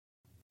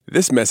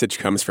This message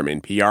comes from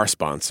NPR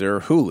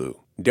sponsor Hulu.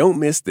 Don't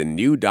miss the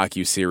new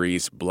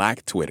docuseries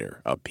Black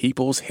Twitter, A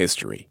People's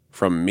History.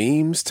 From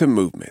memes to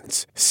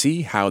movements,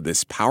 see how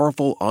this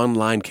powerful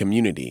online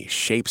community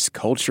shapes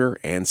culture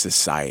and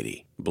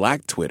society.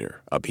 Black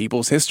Twitter, A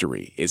People's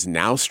History is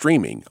now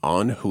streaming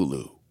on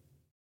Hulu.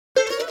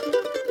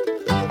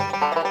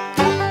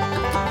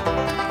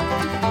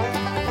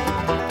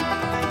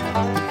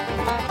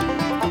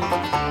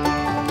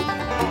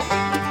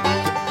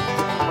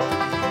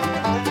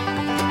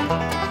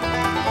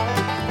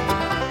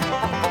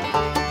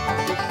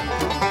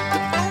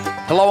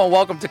 Hello and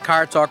welcome to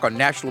Car Talk on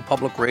National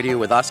Public Radio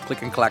with us,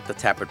 Click and Clack, the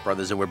Tappet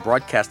Brothers, and we're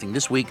broadcasting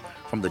this week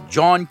from the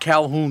John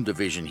Calhoun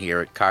division here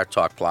at Car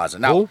Talk Plaza.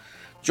 Now,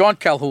 John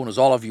Calhoun, as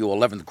all of you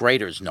 11th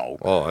graders know,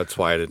 that's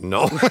why I didn't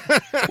know,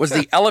 was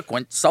the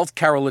eloquent South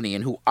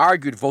Carolinian who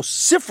argued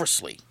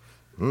vociferously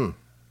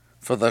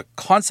for the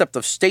concept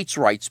of states'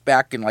 rights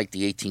back in like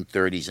the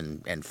 1830s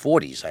and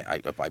 40s,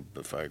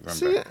 if I remember.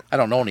 See, I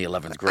don't know any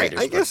 11th graders.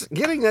 I guess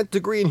getting that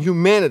degree in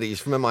humanities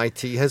from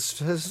MIT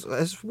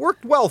has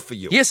worked well for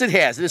you. Yes, it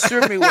has. It has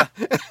served me well.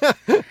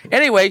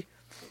 Anyway,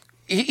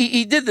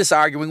 he did this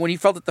arguing when he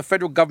felt that the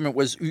federal government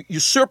was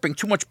usurping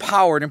too much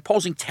power and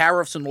imposing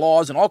tariffs and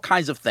laws and all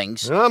kinds of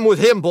things. I'm with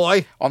him,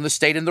 boy. On the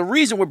state. And the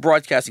reason we're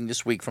broadcasting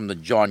this week from the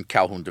John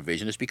Calhoun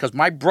division is because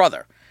my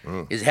brother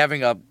is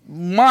having a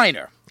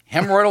minor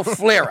hemorrhoidal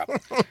flare-up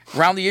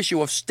around the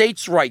issue of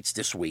states' rights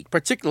this week,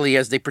 particularly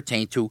as they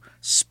pertain to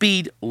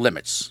speed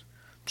limits.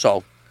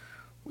 So,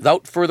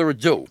 without further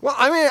ado, Well,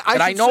 I mean,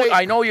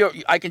 I know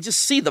I can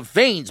just see the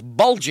veins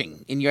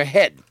bulging in your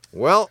head.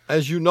 Well,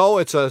 as you know,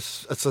 it's a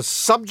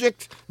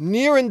subject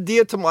near and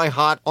dear to my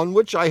heart on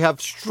which I have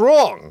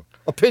strong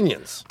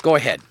opinions. Go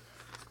ahead.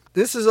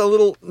 This is a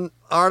little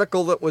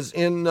article that was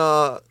in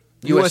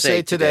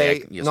USA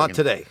Today. Not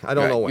today. I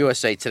don't know when.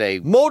 USA Today.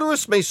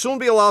 Motorists may soon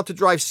be allowed to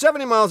drive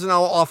 70 miles an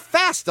hour or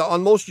faster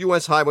on most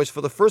U.S. highways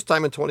for the first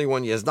time in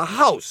 21 years. The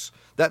House,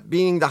 that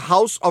being the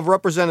House of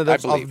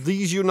Representatives of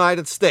these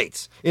United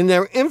States, in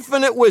their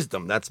infinite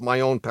wisdom, that's my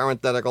own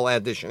parenthetical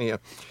addition here,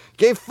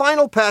 gave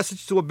final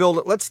passage to a bill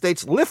that lets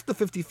states lift the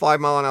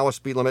 55-mile-an-hour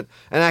speed limit,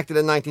 enacted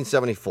in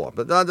 1974.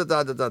 But Now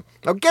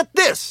get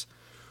this.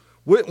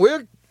 What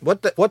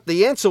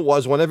the answer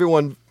was when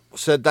everyone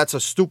said that's a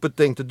stupid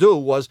thing to do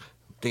was,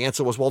 the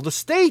answer was, well, the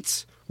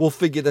states will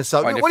figure this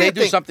out. Right, if they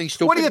do something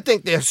stupid. What do you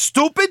think? They're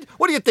stupid?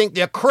 What do you think?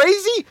 They're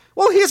crazy?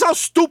 Well, here's how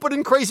stupid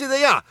and crazy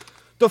they are.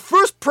 The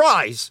first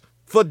prize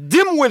for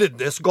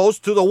dim-wittedness goes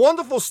to the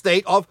wonderful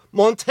state of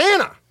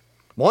Montana.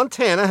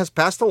 Montana has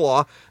passed a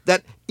law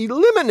that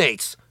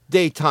eliminates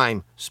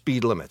daytime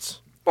speed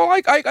limits.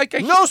 Well,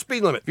 No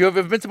speed limit. You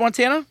ever been to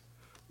Montana?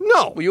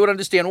 No. Well, you would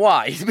understand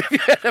why if you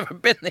had never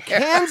been there.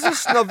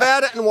 Kansas,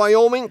 Nevada, and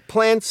Wyoming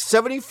plan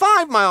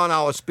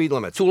 75-mile-an-hour speed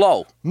limits. Too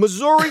low.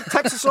 Missouri,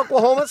 Texas,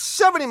 Oklahoma,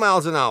 70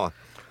 miles an hour.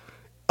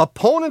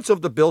 Opponents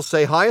of the bill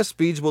say higher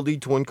speeds will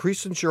lead to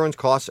increased insurance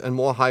costs and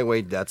more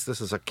highway deaths. This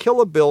is a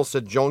killer bill,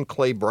 said Joan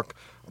Claybrook.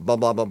 Blah,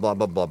 blah, blah, blah,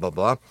 blah, blah, blah,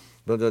 blah.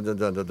 Well,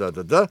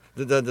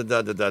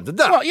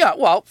 yeah.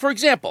 Well, for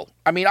example,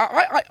 I mean,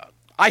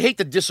 I hate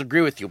to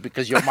disagree with you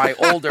because you're my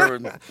older,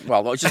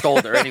 well, just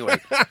older anyway.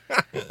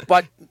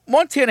 But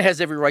Montana has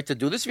every right to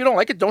do this. If you don't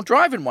like it, don't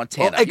drive in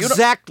Montana. Oh,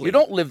 exactly. You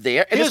don't live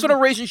there, and it's going to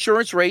raise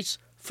insurance rates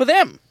for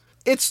them.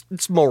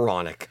 It's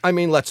moronic. I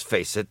mean, let's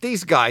face it.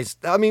 These guys,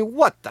 I mean,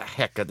 what the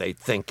heck are they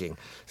thinking?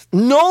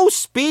 No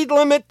speed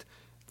limit?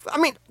 I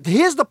mean,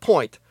 here's the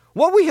point.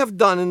 What we have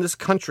done in this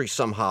country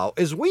somehow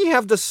is we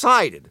have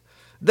decided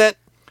that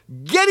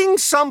getting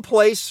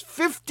someplace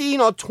 15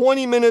 or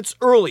 20 minutes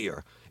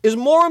earlier is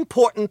more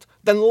important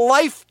than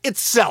life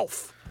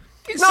itself.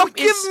 Now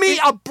give me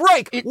a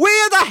break.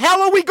 Where the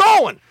hell are we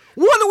going?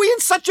 What are we in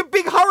such a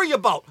big hurry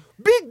about?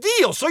 Big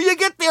deal. So you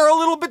get there a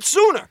little bit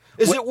sooner.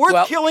 Is it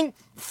worth killing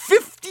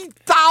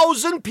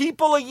 50,000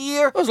 people a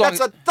year? That's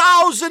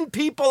 1,000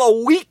 people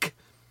a week.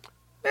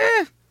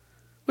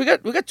 We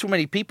got too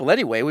many people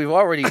anyway. We've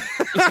already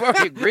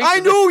agreed. I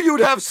knew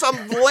you'd have some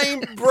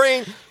lame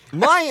brain.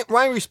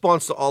 My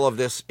response to all of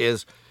this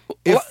is,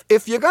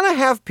 if you're going to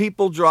have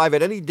people drive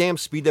at any damn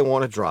speed they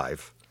want to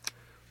drive,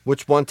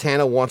 which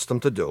Montana wants them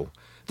to do,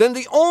 then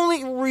the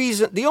only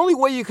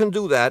way you can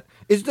do that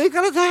is there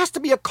has to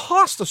be a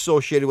cost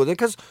associated with it,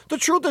 because the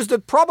truth is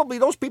that probably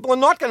those people are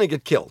not going to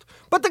get killed,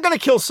 but they're going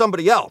to kill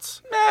somebody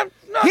else.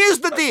 Here's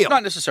the deal.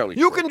 Not necessarily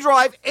You true. can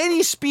drive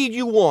any speed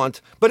you want,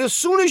 but as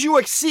soon as you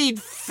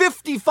exceed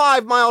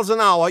 55 miles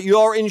an hour,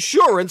 your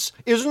insurance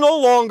is no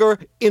longer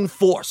in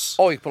force.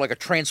 Oh, you put like a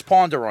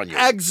transponder on you.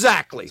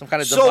 Exactly. Some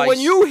kind of so device. when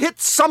you hit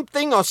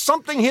something or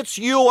something hits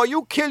you or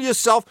you kill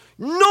yourself,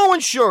 no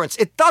insurance.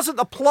 It doesn't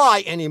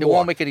apply anymore. It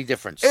won't make any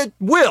difference. It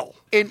will.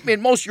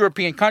 In most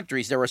European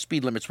countries, there are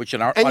speed limits which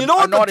are And you know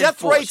what the death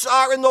enforced. rates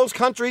are in those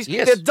countries?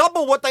 Yes. They're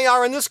double what they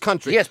are in this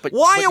country. Yes, but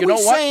why you are know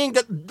we what? saying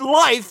that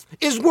life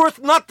is worth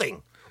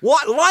nothing?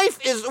 What life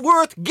is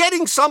worth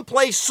getting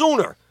someplace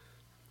sooner?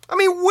 I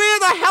mean, where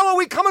the hell are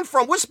we coming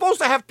from? We're supposed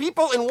to have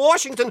people in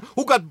Washington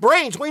who got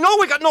brains. We know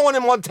we got no one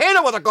in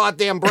Montana with a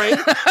goddamn brain.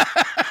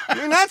 I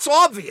mean, that's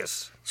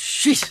obvious.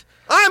 Jeez.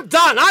 I'm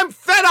done. I'm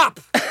fed up.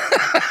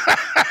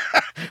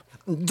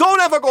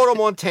 Don't ever go to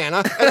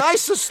Montana, and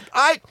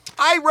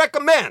I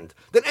recommend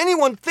that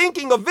anyone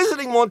thinking of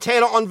visiting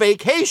Montana on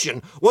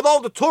vacation with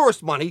all the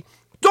tourist money,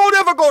 don't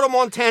ever go to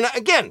Montana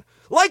again.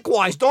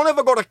 Likewise, don't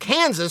ever go to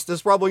Kansas.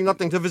 There's probably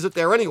nothing to visit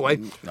there anyway.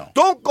 No.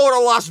 Don't go to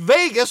Las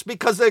Vegas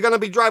because they're going to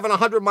be driving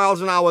 100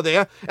 miles an hour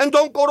there. And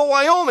don't go to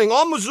Wyoming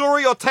or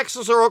Missouri or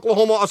Texas or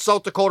Oklahoma or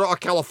South Dakota or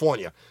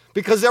California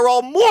because they're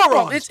all morons.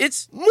 Well,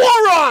 it's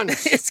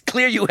morons. It's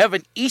clear you have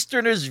an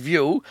Easterner's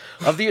view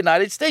of the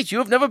United States. You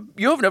have never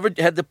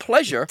had the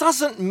pleasure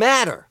Doesn't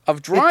matter.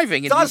 of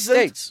driving in these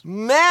states.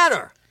 Doesn't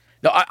matter.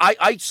 No,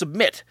 I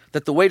submit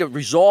that the way to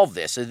resolve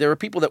this is there are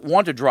people that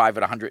want to drive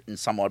at 100 and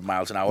some odd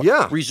miles an hour.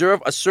 Yeah.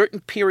 Reserve a certain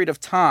period of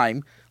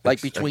time,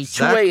 like between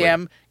Exactly. 2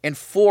 a.m. and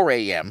 4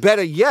 a.m.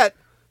 Better yet,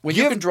 when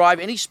you can drive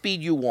any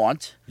speed you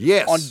want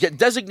Yes. on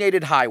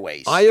designated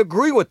highways. I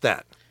agree with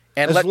that.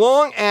 And as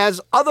long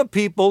as other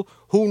people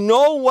who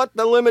know what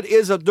the limit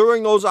is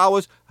during those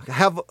hours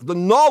have the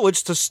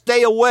knowledge to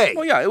stay away.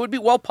 Oh, yeah, it would be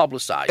well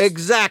publicized.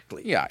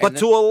 Exactly. Yeah, But and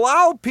to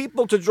allow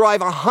people to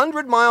drive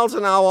 100 miles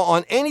an hour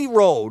on any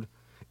road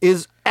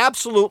is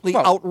absolutely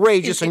Well,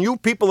 outrageous, and you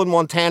people in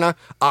Montana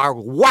are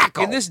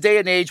wacko. In this day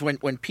and age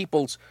when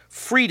people's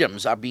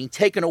freedoms are being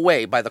taken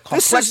away by the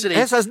complexity...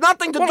 This has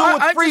nothing to do Well,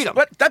 with I freedom.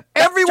 just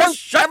everyone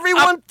shut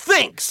everyone up.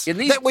 thinks In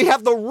these- that we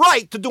have the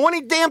right to do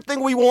any damn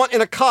thing we want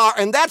in a car,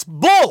 and that's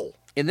bull.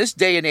 In this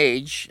day and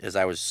age, as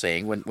I was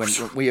saying, when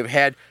we have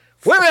had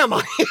Where am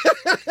I?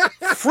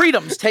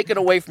 freedoms taken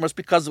away from us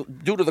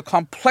due to the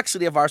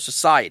complexity of our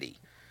society,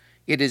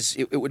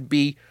 it would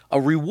be a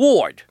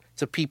reward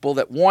to people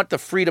that want the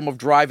freedom of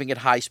driving at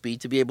high speed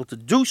to be able to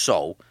do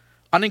so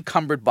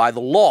unencumbered by the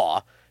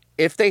law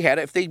if they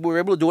were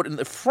able to do it in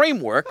the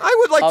framework. I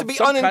would like to of be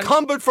some kind of-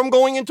 unencumbered from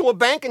going into a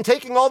bank and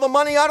taking all the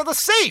money out of the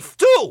safe,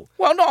 too.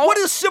 Well, no. What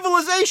is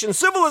civilization?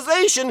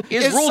 Civilization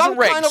Is rules some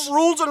and regs. kind of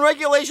rules and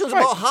regulations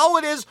Right. about how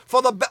it is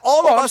for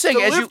all Well, of I'm us saying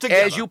to as live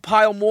together. as you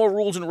pile more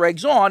rules and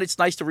regs on, it's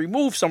nice to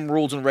remove some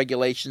rules and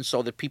regulations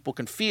so that people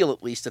can feel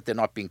at least that they're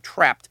not being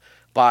trapped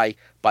by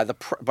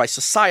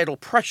societal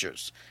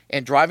pressures.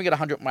 And driving at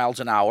 100 miles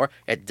an hour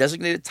at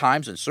designated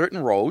times on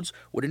certain roads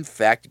would in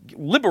fact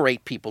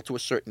liberate people to a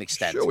certain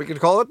extent. Sure, we could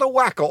call it the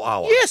wacko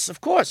hour. Yes, of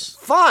course.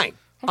 Fine.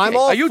 I'm Okay.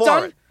 all Are you for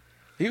done? it.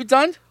 Are you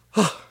done?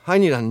 I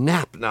need a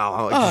nap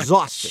now. I'm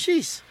exhausted.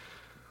 Jeez.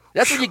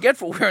 That's what you get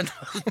for wearing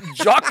those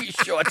jockey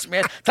shorts,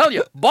 man. Tell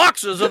you,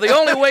 boxers are the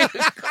only way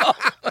to go.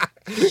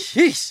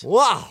 Jeez.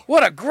 Wow.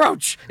 What a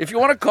grouch. If you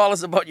want to call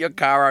us about your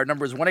car, our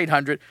number is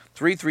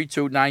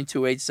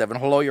 1-800-332-9287.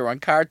 Hello, you're on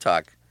Car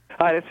Talk.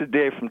 Hi, this is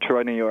Dave from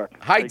Troy, New York.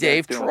 How Hi, you guys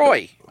Dave. doing?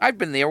 Troy. I've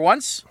been there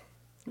once.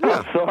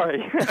 Oh,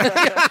 sorry.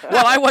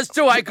 Well, I was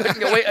too. I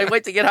couldn't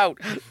wait to get out.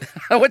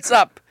 What's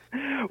up?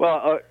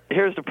 Well,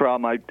 here's the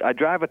problem. I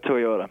drive a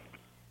Toyota.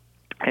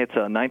 It's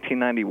a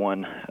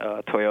 1991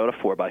 Toyota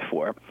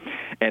 4x4.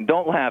 And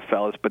don't laugh,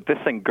 fellas, but this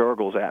thing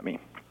gurgles at me.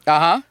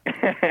 Uh-huh.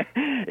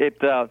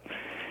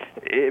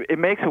 It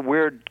makes a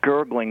weird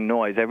gurgling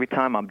noise every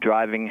time I'm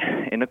driving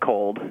in the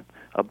cold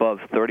above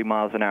 30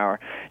 miles an hour,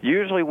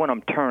 usually when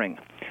I'm turning.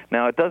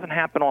 Now, it doesn't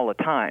happen all the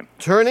time.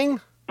 Turning?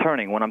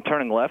 Turning. When I'm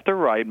turning left or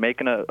right,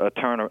 making a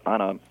turn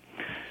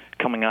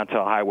coming onto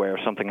a highway or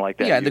something like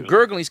that. Yeah, and the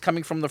usually. gurgling's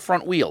coming from the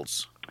front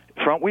wheels.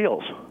 Front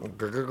wheels.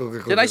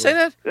 Did I say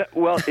that?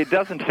 Well, it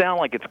doesn't sound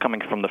like it's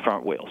coming from the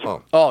front wheels.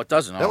 Oh, it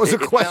doesn't. That was a It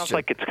sounds question.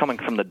 like it's coming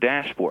from the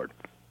dashboard.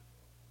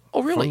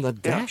 Oh, really? From the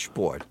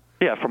dashboard.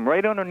 Yeah, from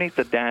right underneath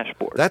the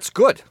dashboard. That's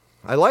good.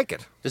 I like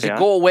it. Does it Yeah.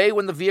 go away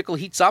when the vehicle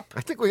heats up?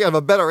 I think we have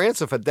a better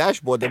answer for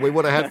dashboard than we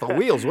would have had for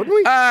wheels, wouldn't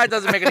we? It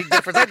doesn't make any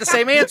difference. I had the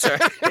same answer.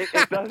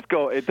 It does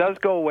go. It does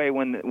go away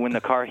when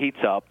the car heats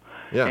up.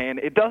 Yeah. And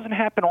it doesn't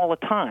happen all the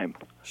time.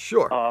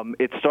 Sure.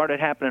 It started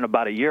happening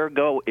about a year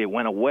ago. It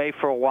went away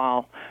for a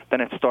while.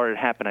 Then it started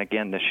happening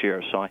again this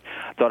year. So I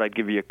thought I'd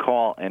give you a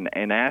call and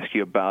ask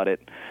you about it.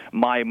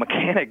 My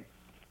mechanic,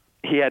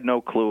 he had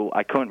no clue.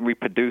 I couldn't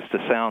reproduce the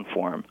sound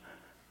for him,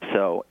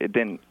 so it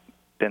didn't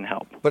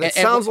help. But it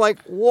and sounds like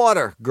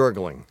water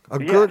gurgling.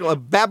 A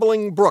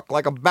babbling brook,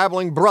 like a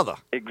babbling brother.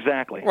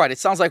 Exactly. Right. It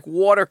sounds like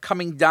water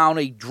coming down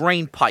a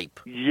drain pipe.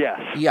 Yes.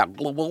 Yeah.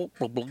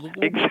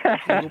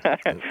 Exactly.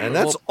 And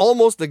that's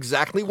almost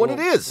exactly what it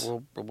is.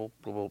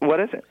 What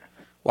is it?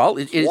 Well,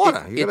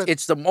 water. You gotta-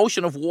 it's the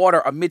motion of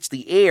water amidst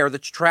the air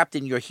that's trapped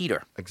in your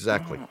heater.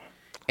 Exactly.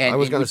 And I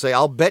was going to say,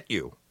 I'll bet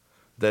you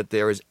that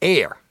there is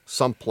air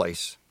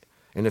someplace.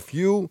 And if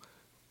you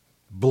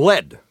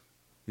bled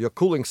your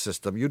cooling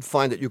system, you'd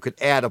find that you could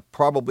add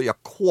probably a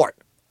quart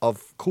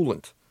of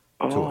coolant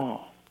to it.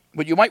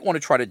 What you might want to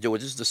try to do,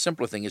 this is the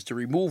simpler thing, is to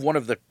remove one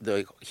of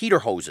the heater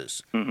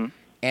hoses and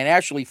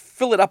actually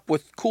fill it up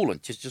with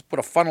coolant. Just put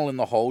a funnel in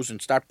the hose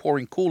and start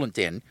pouring coolant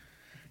in.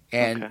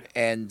 And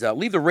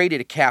leave the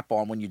radiator cap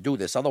on when you do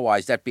this.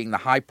 Otherwise, that being the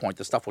high point,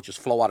 the stuff will just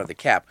flow out of the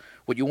cap.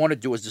 What you want to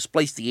do is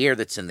displace the air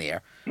that's in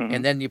there,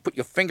 and then you put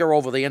your finger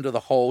over the end of the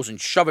hose and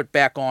shove it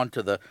back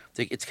onto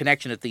its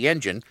connection at the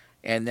engine,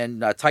 and then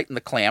tighten the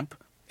clamp,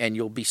 and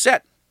you'll be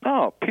set.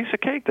 Oh, piece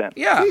of cake then.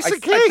 Yeah, Piece of I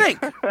cake.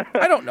 think.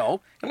 I don't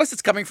know, unless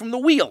it's coming from the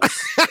wheels.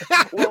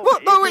 Well,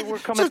 no, if it were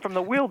coming from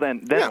the wheel,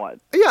 then what?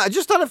 Yeah,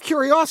 just out of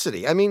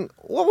curiosity. I mean,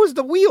 what was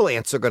the wheel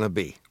answer going to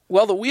be?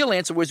 Well, the wheel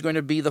answer was going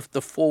to be the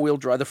four-wheel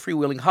drive, the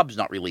freewheeling hub's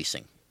not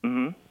releasing.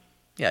 Mm-hmm.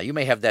 Yeah, you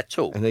may have that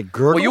too. And they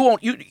gurgle? Well, you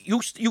won't.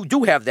 You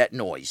do have that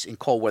noise in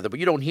cold weather, but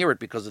you don't hear it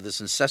because of this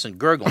incessant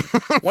gurgling.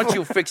 Once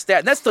you fix that,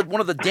 and that's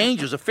one of the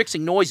dangers of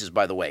fixing noises,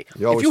 by the way.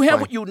 You If always you have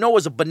find- what you know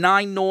as a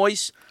benign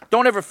noise,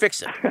 don't ever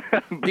fix it,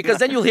 because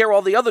then you'll hear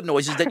all the other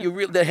noises that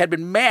had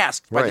been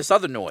masked by Right. this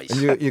other noise.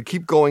 And you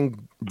keep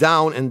going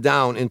down and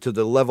down into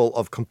the level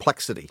of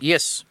complexity.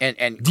 Yes, and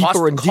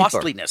Deeper and deeper.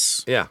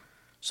 costliness. Yeah.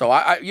 So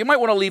you might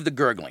want to leave the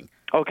gurgling.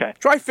 Okay.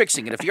 Try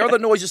fixing it. If the other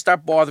noises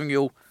start bothering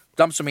you,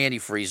 dump some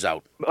antifreeze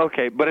out.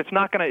 Okay, but it's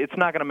not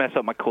gonna mess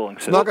up my cooling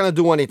system. It's not going to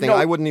do anything. No,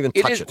 I wouldn't even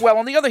touch it. Well,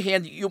 on the other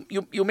hand,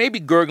 you may be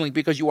gurgling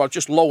because you are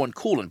just low on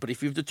coolant, but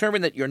if you've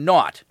determined that you're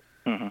not,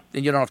 then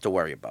you don't have to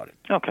worry about it.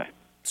 Okay.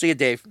 See you,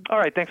 Dave. All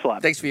right. Thanks a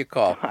lot. Thanks for your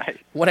call. Bye.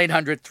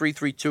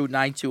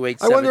 1-800-332-9287.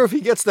 I wonder if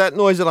he gets that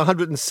noise at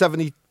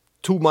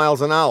 172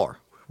 miles an hour.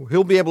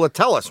 He'll be able to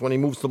tell us when he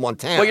moves to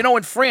Montana. Well, you know,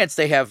 in France,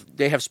 they have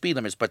speed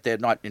limits, but they're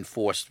not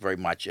enforced very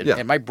much. And, Yeah.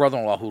 and my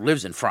brother-in-law, who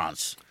lives in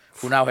France,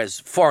 who now has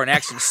foreign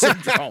accent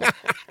syndrome,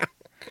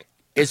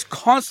 is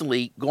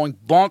constantly going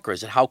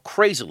bonkers at how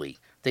crazily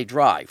they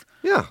drive.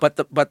 Yeah.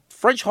 But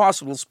French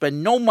hospitals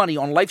spend no money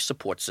on life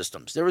support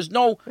systems. There is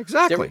no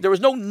Exactly. There is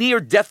no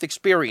near-death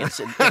experience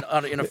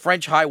in a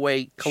French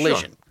highway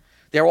collision.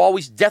 There are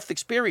always death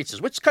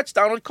experiences, which cuts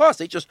down on cost.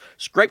 They just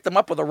scrape them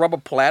up with a rubber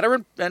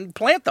platter and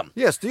plant them.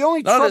 Yes, the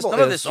only None trouble of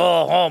is... this.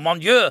 Oh, mon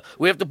Dieu,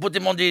 we have to put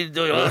them on the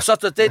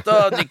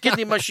resuscitator, the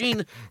kidney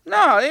machine.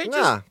 No, they just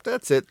Nah,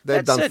 that's it. They're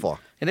that's done it. for.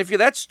 And if you're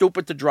that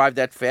stupid to drive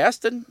that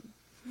fast, then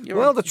you're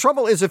Well, the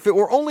trouble is if it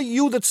were only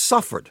you that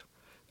suffered,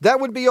 that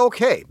would be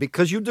okay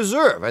because you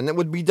deserve, and it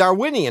would be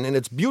Darwinian in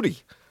its beauty.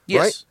 yes.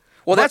 Right?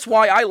 Well, But- that's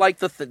why I like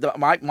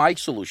my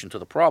solution to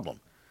the problem.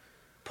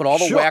 Put all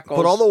the Sure, wackos.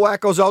 put all the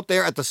wackos out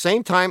there at the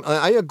same time.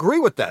 I agree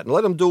with that, and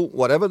let them do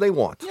whatever they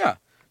want. Yeah,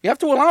 you have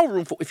to allow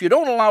room for. If you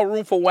don't allow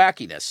room for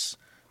wackiness,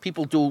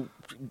 people do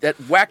that.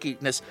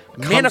 Wackiness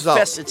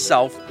manifests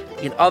itself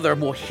in other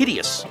more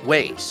hideous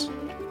ways.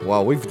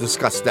 Well, we've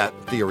discussed that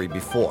theory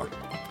before.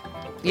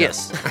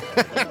 Yes.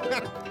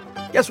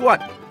 Guess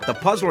what? The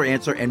puzzler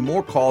answer and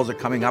more calls are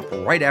coming up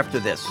right after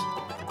this.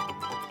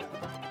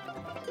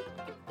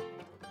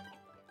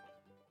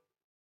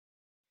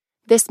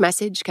 This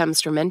message comes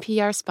from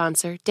NPR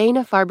sponsor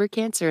Dana-Farber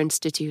Cancer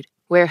Institute,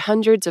 where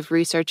hundreds of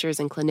researchers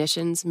and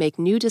clinicians make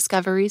new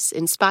discoveries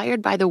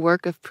inspired by the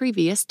work of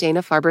previous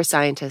Dana-Farber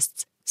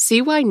scientists.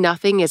 See why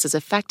nothing is as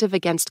effective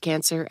against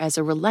cancer as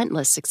a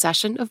relentless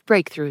succession of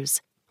breakthroughs.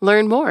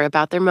 Learn more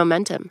about their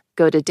momentum.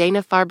 Go to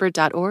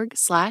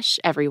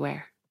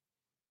danafarber.org/everywhere.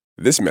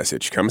 This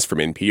message comes from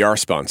NPR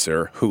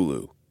sponsor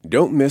Hulu.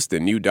 Don't miss the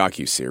new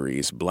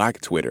docuseries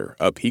Black Twitter,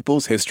 A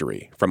People's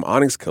History from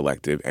Onyx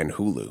Collective and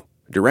Hulu.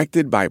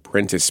 Directed by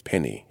Prentice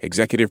Penny,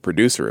 executive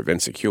producer of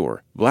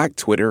Insecure, Black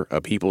Twitter,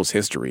 A People's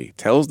History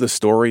tells the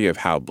story of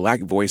how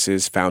Black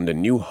voices found a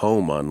new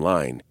home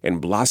online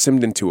and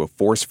blossomed into a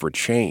force for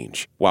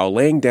change, while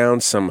laying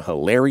down some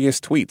hilarious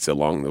tweets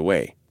along the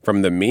way.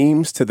 From the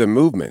memes to the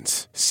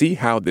movements, see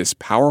how this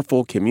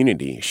powerful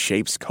community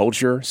shapes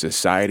culture,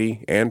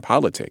 society, and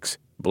politics.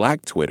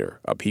 Black Twitter,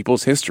 A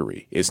People's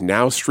History is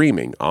now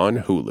streaming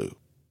on Hulu.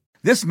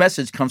 This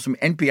message comes from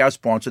NPR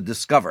sponsor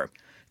Discover.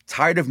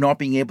 Tired of not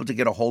being able to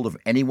get a hold of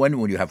anyone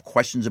when you have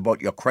questions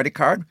about your credit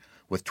card?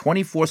 With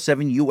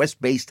 24/7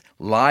 U.S.-based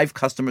live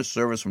customer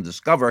service from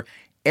Discover,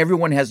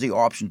 everyone has the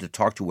option to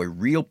talk to a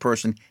real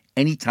person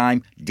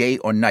anytime, day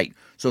or night.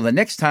 So the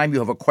next time you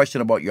have a question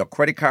about your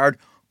credit card,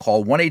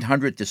 call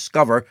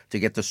 1-800-DISCOVER to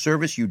get the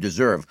service you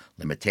deserve.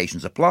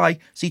 Limitations apply.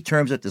 See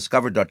terms at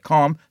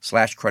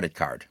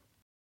discover.com/creditcard.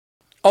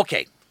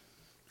 Okay.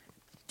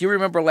 Do you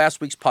remember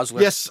last week's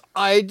puzzler? Yes,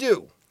 I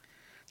do.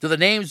 Do the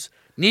names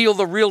Neil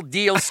the Real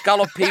Deal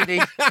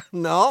Scalopini?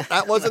 No,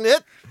 that wasn't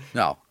it.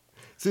 No.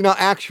 See, now,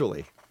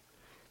 actually,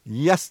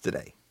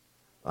 yesterday,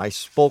 I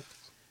spoke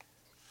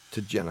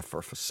to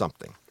Jennifer for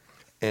something,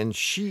 and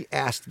she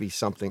asked me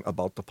something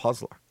about the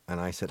puzzler. And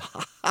I said,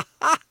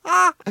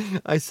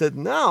 I said,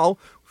 now,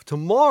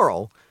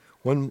 tomorrow,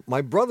 when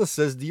my brother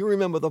says, do you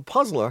remember the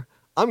puzzler?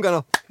 I'm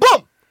going to,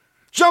 boom,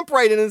 jump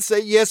right in and say,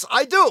 yes,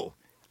 I do.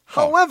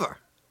 However,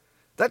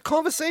 that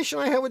conversation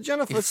I had with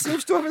Jennifer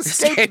seems to have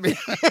escaped me.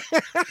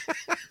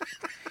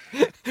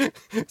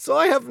 So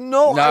I have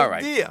no All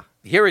idea. right.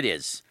 Here it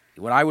is.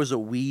 When I was a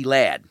wee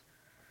lad,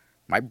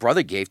 my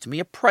brother gave to me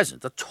a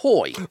present, a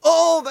toy,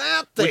 Oh,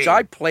 that thing. which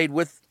I played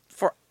with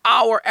for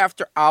hour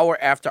after hour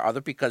after other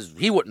because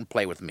he wouldn't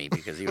play with me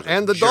because he was a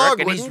And the jerk, dog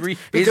and he's wouldn't, he's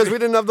because we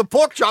didn't have the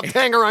pork chop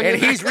hanger on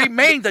and your he's neck.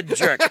 remained a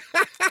jerk.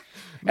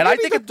 And Maybe I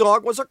think the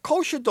dog was a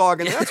kosher dog,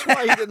 and that's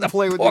why he didn't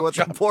play with you with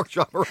the pork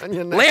chop around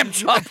your neck. lamb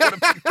chop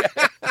would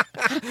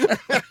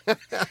have been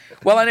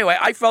Well, anyway,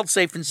 I felt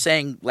safe in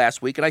saying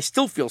last week, and I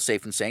still feel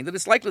safe in saying that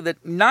it's likely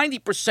that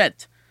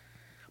 90%,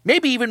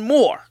 maybe even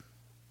more,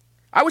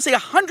 I would say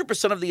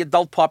 100% of the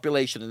adult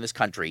population in this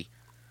country,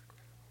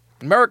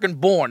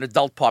 American-born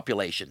adult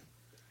population,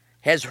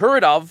 has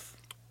heard of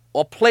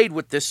or played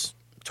with this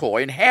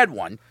toy and had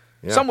one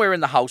somewhere in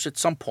the house at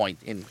some point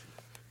in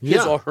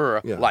his or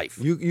her life.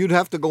 You'd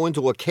have to go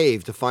into a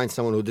cave to find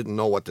someone who didn't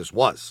know what this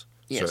was,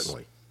 Yes.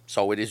 certainly.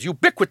 So it is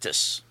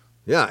ubiquitous.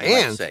 Yeah,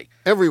 and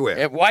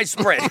everywhere.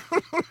 Widespread.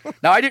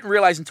 Now, I didn't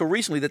realize until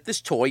recently that this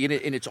toy,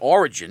 in its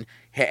origin,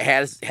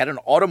 had an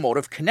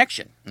automotive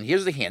connection. And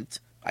here's the hint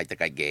I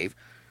think I gave.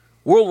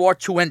 World War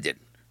II ended.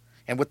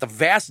 And with the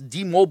vast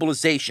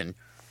demobilization,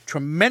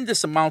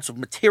 tremendous amounts of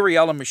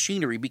material and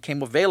machinery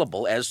became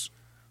available as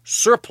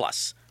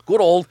surplus.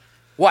 Good old,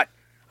 what?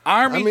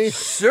 Army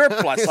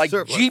surplus, like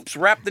surplus. Jeeps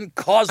wrapped in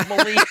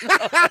Cosmoline.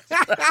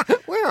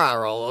 Where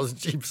are all those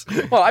Jeeps?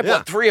 Well, I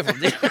bought 3 of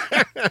them.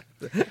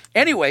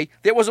 Anyway,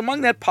 there was among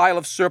that pile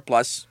of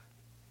surplus,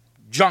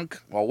 junk,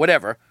 or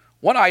whatever,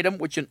 one item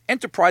which an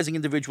enterprising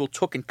individual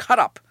took and cut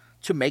up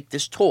to make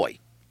this toy.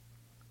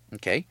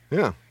 Okay?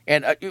 Yeah.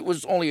 And it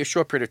was only a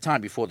short period of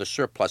time before the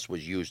surplus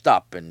was used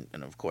up. And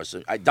of course,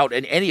 I doubt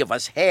any of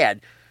us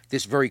had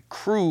this very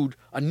crude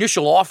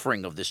initial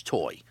offering of this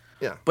toy.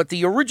 Yeah. But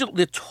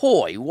the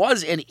toy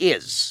was and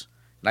is,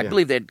 and I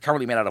believe they're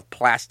currently made out of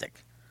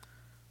plastic,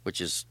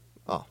 which is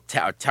a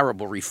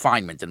terrible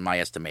refinement in my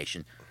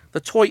estimation.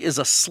 The toy is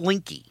a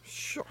slinky.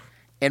 Sure.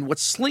 And what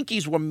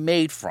slinkies were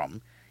made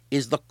from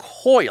is the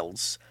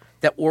coils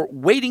that were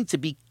waiting to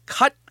be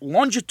cut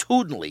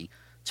longitudinally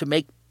to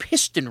make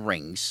piston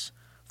rings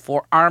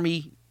for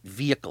Army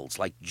vehicles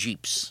like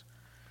Jeeps.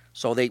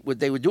 So what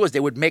they would do is they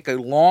would make a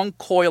long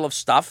coil of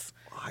stuff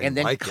and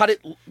then cut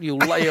it. And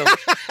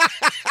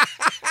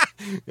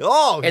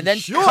then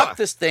cut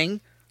this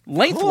thing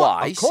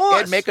lengthwise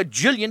and make a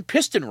jillion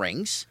piston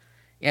rings.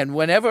 And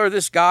whenever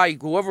this guy,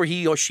 whoever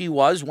he or she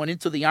was, went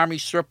into the Army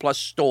surplus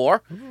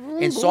store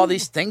and saw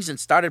these things and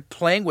started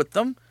playing with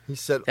them,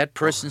 that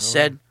person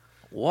said,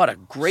 "What a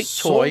great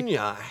toy!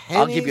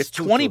 I'll give you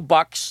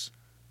 $20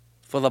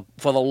 for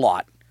the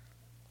lot."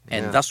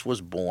 And thus was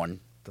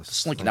born the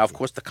Slinky. Now, of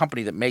course, the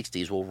company that makes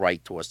these will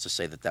write to us to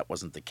say that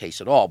wasn't the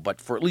case at all.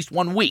 But for at least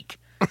 1 week,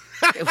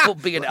 it will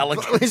be an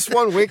elegant. At least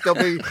 1 week, there'll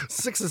be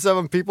 6 or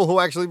 7 people who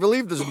actually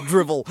believe this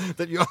drivel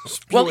that you're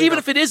spewing. Well, even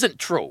if it isn't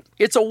true,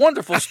 it's a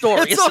wonderful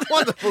story. It's a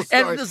wonderful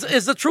story. And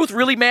does the truth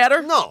really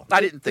matter? No.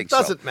 I didn't think so.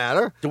 It doesn't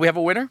matter. Do we have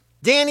a winner?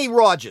 Danny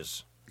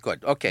Rogers.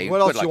 Good. Okay.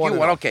 What else Good you luck.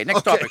 want to know? Okay,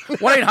 next topic.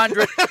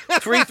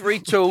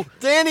 1-800-332.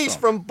 Danny's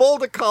from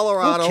Boulder,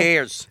 Colorado. Who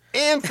cares?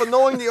 And for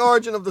knowing the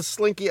origin of the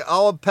Slinky,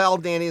 our pal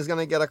Danny is going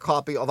to get a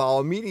copy of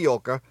our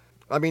meteoric.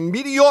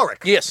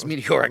 Yes,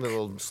 meteoric. A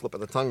little slip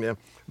of the tongue there.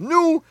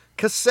 New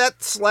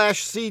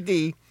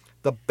cassette/CD,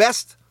 The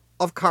Best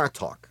of Car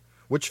Talk,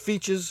 which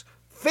features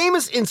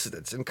famous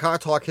incidents in car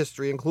talk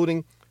history,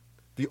 including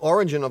the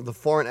origin of the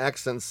foreign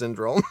accent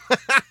syndrome,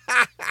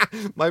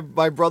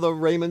 my brother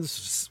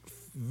Raymond's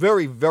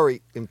very,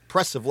 very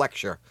impressive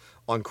lecture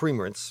on cream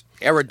rinse.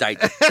 Erudite.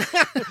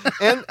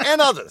 and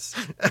others.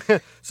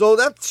 So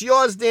that's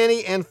yours,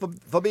 Danny, and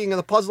for being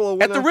the puzzle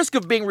winner. At the risk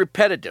of being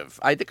repetitive,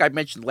 I think I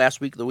mentioned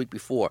last week or the week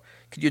before,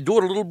 could you do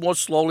it a little more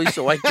slowly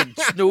so I can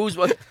snooze?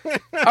 All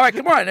right,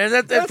 come on.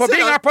 For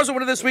being our puzzle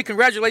winner this week,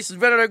 congratulations.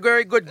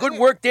 Very good. Good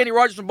work, Danny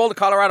Rogers from Boulder,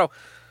 Colorado.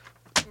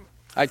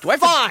 Do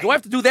I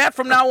have to do that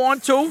from now on,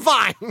 too?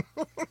 Fine.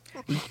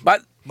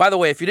 By the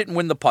way, if you didn't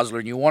win the puzzler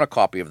and you want a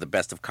copy of the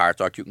Best of Car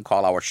Talk, you can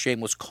call our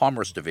Shameless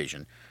Commerce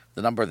Division.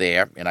 The number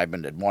there, and I've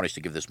been admonished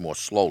to give this more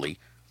slowly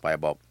by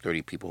about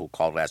 30 people who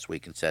called last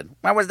week and said,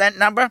 "What was that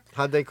number?"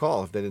 How'd they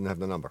call if they didn't have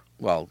the number?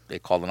 Well, they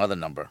called another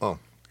number. Oh.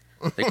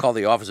 They called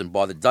the office and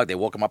bothered Doug. They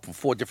woke him up from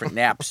 4 different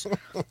naps.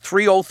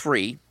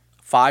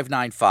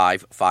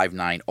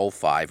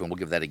 303-595-5905, and we'll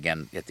give that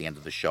again at the end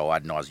of the show,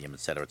 ad nauseum, et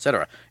cetera, et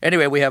cetera.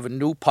 Anyway, we have a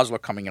new puzzler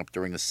coming up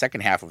during the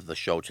second half of the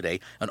show today,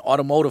 an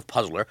automotive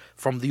puzzler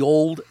from the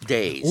old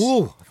days.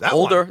 Ooh, that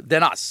older one.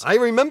 than us. I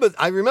remember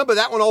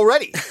that one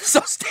already.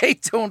 So stay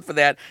tuned for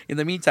that. In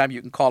the meantime,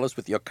 you can call us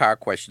with your car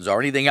questions or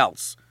anything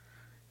else.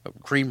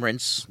 Cream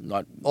rinse.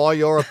 All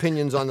your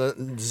opinions on the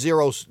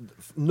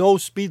no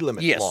speed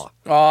limit law.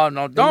 Oh,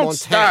 no, don't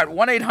start.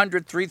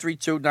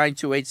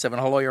 1-800-332-9287.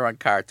 Hello, you're on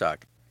Car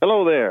Talk.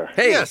 Hello there.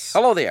 Hey, yes.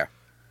 Hello there.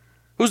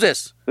 Who's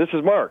this? This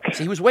is Mark.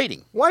 See, he was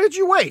waiting. Why did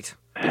you wait?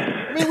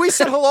 I mean, we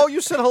said hello,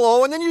 you said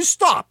hello, and then you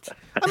stopped.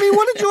 I mean,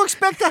 what did you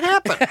expect to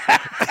happen?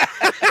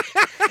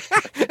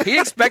 He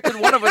expected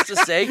one of us to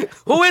say,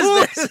 "Who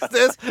is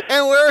this?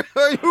 And where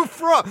are you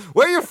from?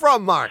 Where are you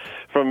from, Mark?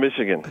 From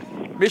Michigan.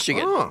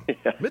 Michigan. Oh,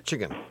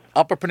 Michigan.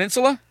 Upper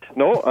Peninsula?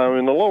 No, I'm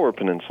in the Lower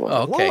Peninsula.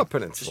 Oh, okay. Lower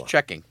Peninsula. Just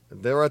checking.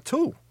 There are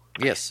 2.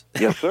 Yes.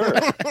 Yes, sir.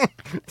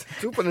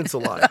 2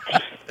 peninsula.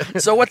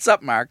 So what's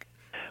up, Mark?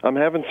 I'm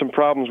having some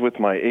problems with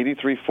my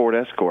 83 Ford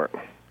Escort.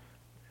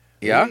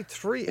 Yeah?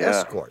 83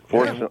 Escort.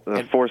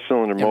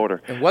 Four-cylinder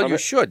motor. And you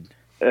should.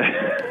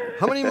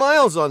 How many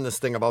miles on this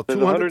thing? About There's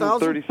 200,000?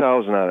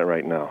 130,000 on it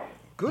right now.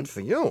 Good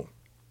for you.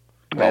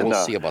 Well,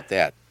 we'll see about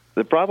that.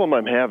 The problem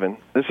I'm having,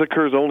 this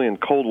occurs only in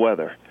cold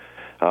weather.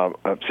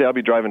 Say I'll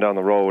be driving down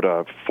the road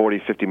 40,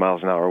 50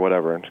 miles an hour or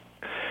whatever, and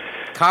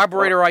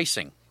Carburetor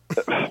icing.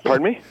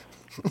 Pardon me?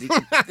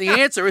 The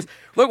answer is,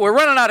 look, we're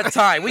running out of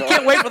time. We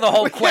can't wait for the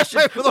whole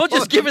question. We'll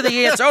just give you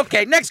the answer.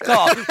 Okay, next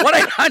call.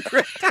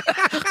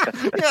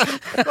 1-800.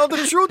 Yeah. Well,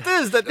 the truth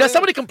is that Now,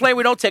 somebody complained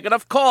we don't take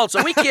enough calls,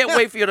 so we can't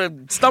wait for you to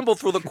stumble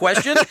through the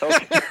question.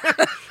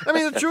 I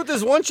mean, the truth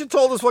is, once you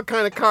told us what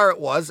kind of car it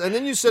was, and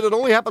then you said it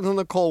only happens in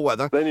the cold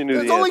weather, Then you knew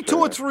there's the only answer. 2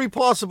 or 3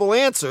 possible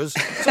answers.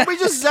 So we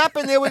just zap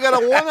in there. We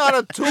got a 1 out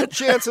of 2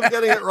 chance of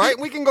getting it right,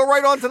 and we can go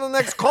right on to the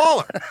next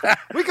caller.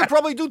 We could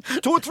probably do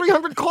 200 or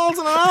 300 calls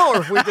in an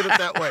hour if we did it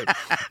that way.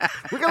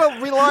 We got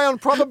to rely on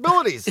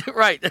probabilities.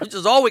 Right, which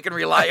is all we can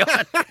rely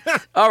on.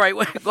 All right,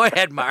 go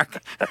ahead,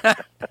 Mark.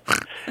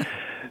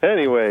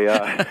 Anyway,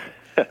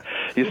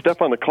 you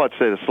step on the clutch,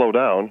 say to slow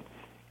down,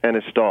 and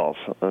it stalls.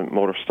 The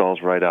motor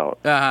stalls right out.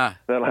 Uh-huh.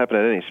 That'll happen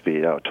at any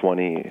speed,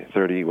 20,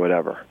 30,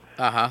 whatever.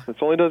 Uh-huh. It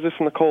only does this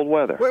in the cold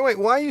weather. Wait,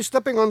 why are you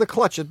stepping on the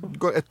clutch at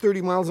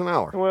 30 miles an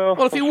hour? Well,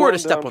 if I'm you were to slowing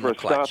step down on for the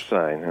a clutch. stop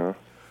sign, huh?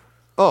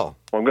 Oh,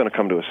 Well, I'm going to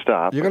come to a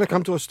stop. you're going to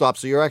come to a stop,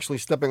 so you're actually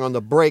stepping on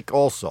the brake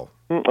also.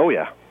 Oh,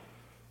 yeah.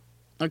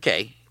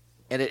 Okay.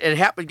 And it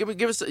happened. Give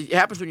us. It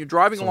happens when you're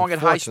driving along at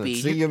high Unfortunate.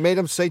 speed. See, you made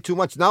him say too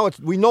much. Now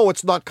we know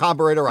it's not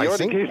carburetor You already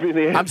icing. gave me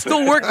the answer. I'm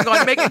still working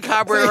on making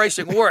carburetor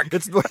racing work.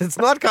 It's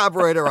not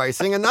carburetor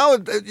icing, and now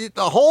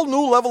a whole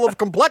new level of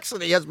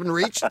complexity has been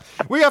reached.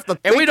 We have to,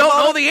 And we think don't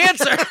about know it. the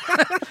answer.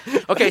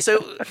 Okay,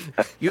 so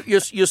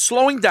you're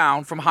slowing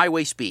down from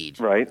highway speed.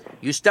 Right.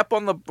 You step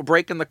on the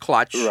brake and the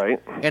clutch.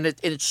 Right. And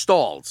it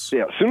stalls.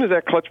 Yeah, as soon as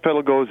that clutch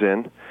pedal goes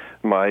in,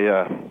 my,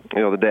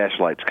 the dash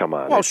lights come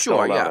on. Well, They sure,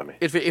 stall out yeah. on me.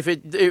 If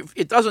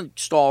it doesn't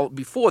stall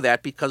before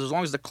that, because as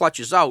long as the clutch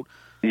is out,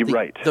 You're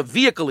right. the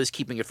vehicle is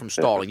keeping it from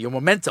stalling. Your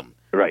momentum,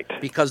 Right.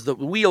 because the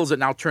wheels are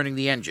now turning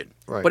the engine.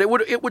 Right. But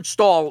it would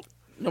stall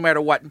no matter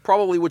what, and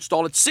probably would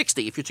stall at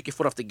 60 if you took your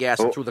foot off the gas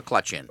and threw the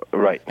clutch in.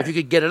 Right. If you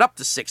could get it up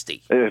to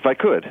 60, If I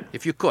could.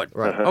 if you could.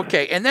 Right.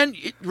 Okay, and then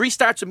it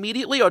restarts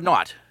immediately or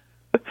not?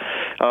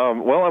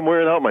 Well, I'm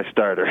wearing out my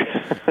starter.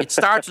 It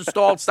starts and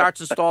stalls, starts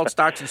and stalls,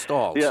 starts and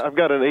stalls. Yeah, I've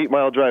got an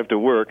 8-mile drive to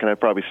work, and I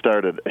probably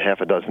started half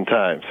a dozen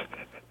times.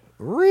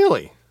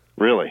 Really?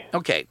 Really.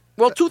 Okay.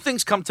 Well, 2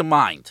 things come to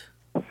mind.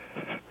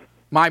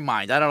 My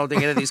mind. I don't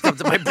think any of these come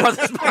to my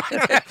brother's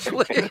mind,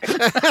 actually.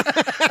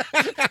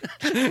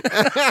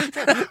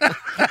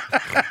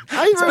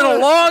 It's been a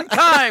long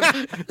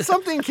time.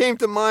 Something came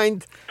to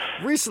mind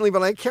recently,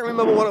 but I can't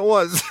remember what it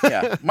was.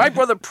 Yeah. My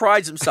brother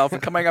prides himself in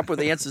coming up with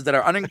answers that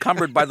are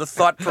unencumbered by the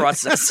thought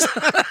process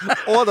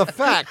Or the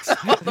facts.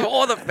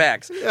 or the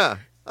facts. Yeah.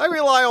 I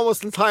rely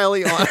almost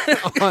entirely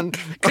on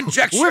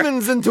Conjecture.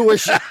 women's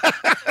intuition.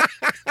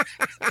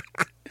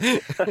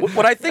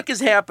 What I think is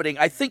happening,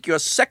 I think your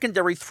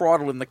secondary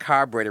throttle in the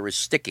carburetor is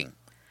sticking,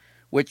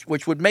 which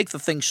would make the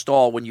thing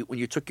stall when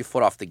you took your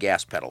foot off the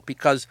gas pedal,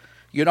 because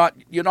you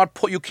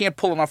can't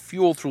pull enough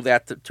fuel through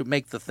that to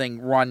make the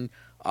thing run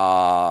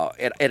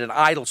at an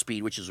idle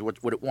speed, which is what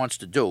it wants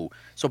to do.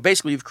 So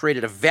basically, you've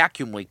created a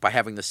vacuum leak by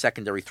having the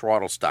secondary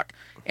throttle stuck.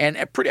 And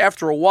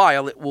after a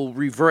while, it will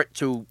revert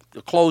to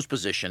the closed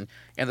position,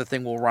 and the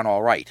thing will run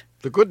all right.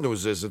 The good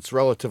news is it's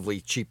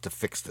relatively cheap to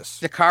fix this.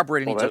 The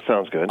carburetor needs that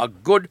sounds good. a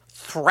good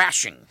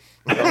thrashing.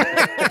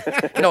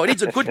 No, it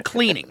needs a good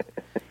cleaning.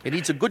 It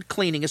needs a good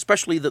cleaning,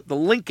 especially the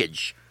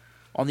linkage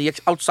on the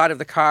outside of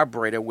the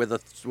carburetor where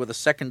the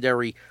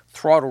secondary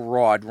throttle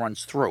rod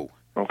runs through.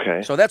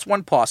 Okay. So that's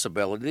one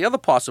possibility. The other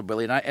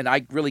possibility, and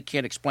I really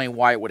can't explain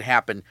why it would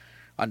happen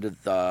under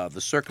the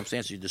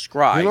circumstances you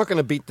described. You're not going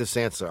to beat this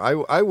answer.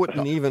 I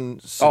wouldn't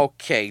even...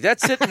 Okay,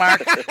 that's it,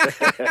 Mark.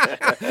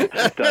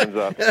 Time's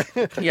up.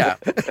 Yeah.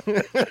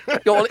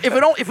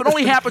 If it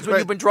only happens when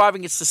you've been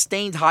driving at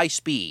sustained high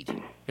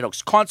speed,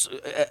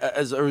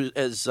 as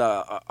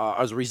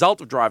a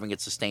result of driving at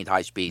sustained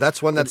high speed,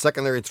 That's when that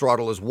secondary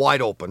throttle is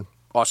wide open.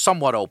 or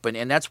somewhat open,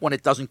 and that's when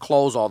it doesn't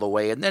close all the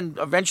way, and then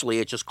eventually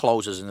it just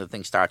closes and the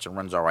thing starts and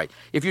runs all right.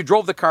 If you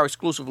drove the car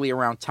exclusively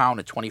around town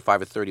at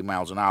 25 or 30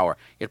 miles an hour,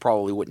 it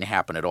probably wouldn't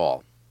happen at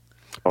all.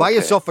 Buy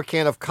yourself a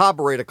can of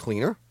carburetor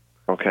cleaner.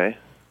 Okay.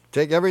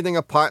 Take everything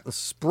apart and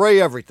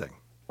spray everything.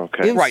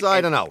 Okay.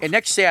 Inside and out. And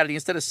next Saturday,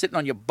 instead of sitting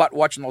on your butt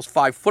watching those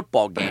 5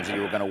 football games that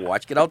you were going to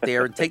watch, get out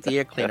there and take the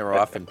air cleaner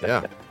off and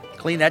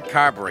clean that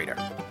carburetor.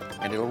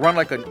 And it'll run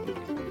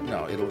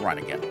it'll run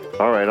again.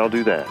 All right, I'll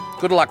do that.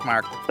 Good luck,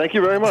 Mark. Thank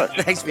you very much.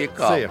 Thanks for your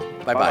call. See ya.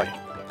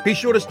 Bye-bye. Be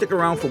sure to stick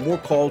around for more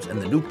calls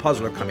and the new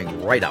puzzler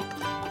coming right up.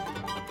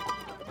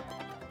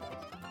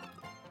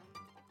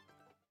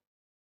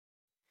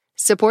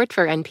 Support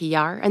for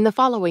NPR and the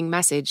following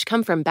message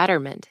come from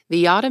Betterment,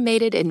 the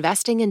automated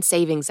investing and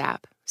savings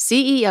app.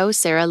 CEO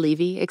Sarah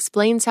Levy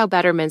explains how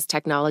Betterment's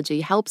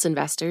technology helps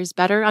investors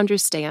better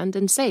understand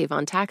and save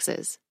on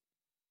taxes.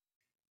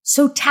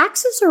 So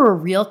taxes are a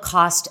real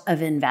cost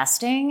of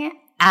investing,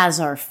 as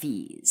are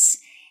fees.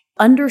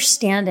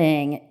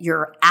 Understanding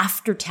your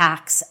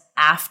after-tax,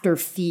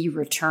 after-fee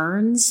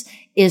returns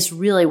is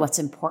really what's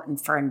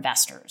important for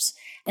investors.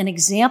 An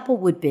example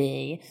would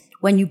be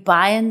when you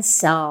buy and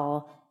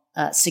sell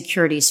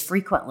securities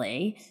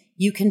frequently,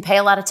 you can pay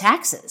a lot of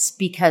taxes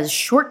because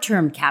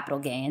short-term capital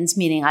gains,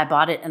 meaning I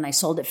bought it and I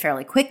sold it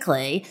fairly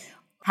quickly,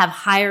 have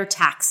higher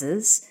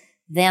taxes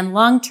than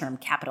long-term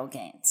capital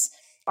gains.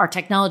 Our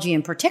technology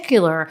in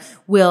particular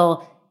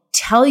will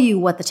tell you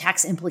what the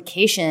tax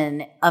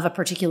implication of a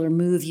particular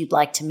move you'd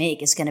like to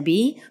make is going to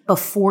be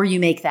before you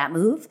make that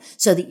move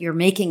so that you're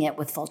making it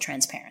with full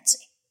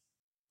transparency.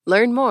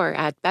 Learn more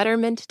at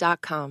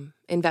betterment.com.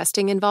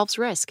 Investing involves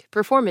risk.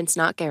 Performance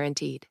not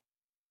guaranteed.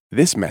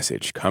 This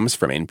message comes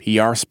from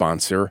NPR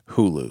sponsor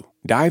Hulu.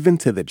 Dive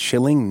into the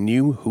chilling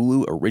new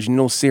Hulu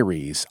original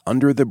series,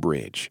 Under the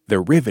Bridge, the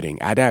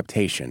riveting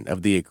adaptation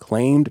of the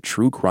acclaimed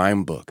true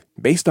crime book.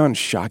 Based on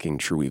shocking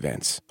true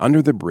events,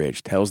 Under the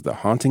Bridge tells the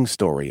haunting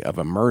story of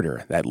a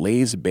murder that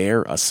lays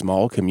bare a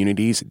small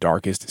community's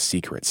darkest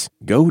secrets.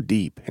 Go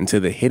deep into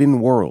the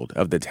hidden world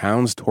of the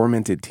town's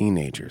tormented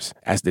teenagers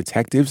as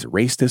detectives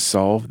race to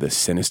solve the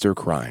sinister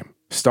crime.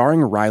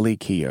 Starring Riley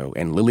Keough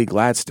and Lily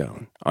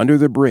Gladstone, Under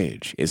the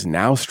Bridge is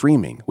now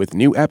streaming with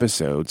new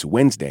episodes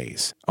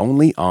Wednesdays,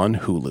 only on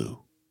Hulu.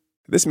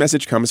 This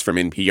message comes from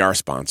NPR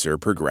sponsor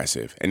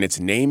Progressive and its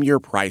Name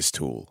Your Price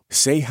tool.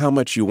 Say how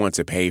much you want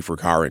to pay for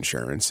car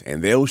insurance,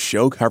 and they'll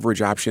show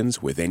coverage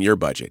options within your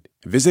budget.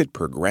 Visit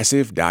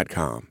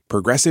Progressive.com.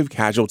 Progressive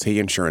Casualty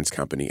Insurance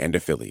Company and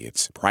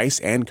Affiliates. Price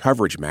and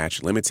coverage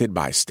match limited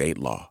by state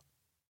law.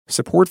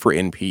 Support for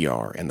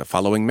NPR and the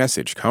following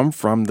message come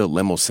from the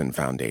Lemelson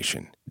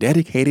Foundation,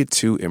 dedicated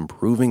to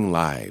improving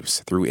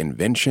lives through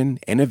invention,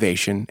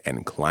 innovation,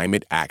 and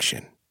climate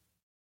action.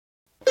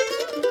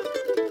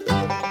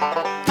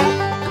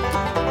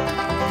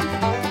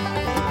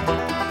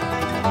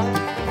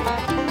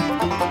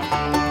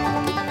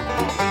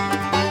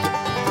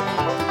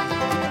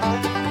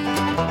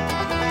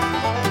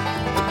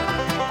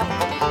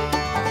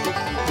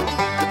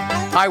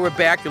 Hi, we're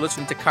back. You're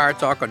listening to Car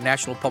Talk on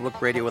National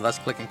Public Radio with us,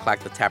 Click and Clack,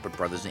 the Tappert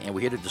Brothers, and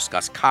we're here to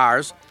discuss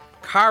cars,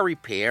 car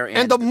repair,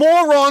 and the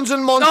morons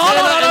in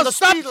Montana and the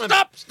speed limit.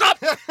 Stop!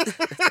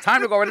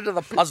 Time to go right into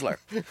the puzzler.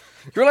 You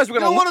realize we're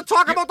going to... You want to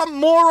talk about the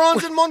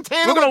morons in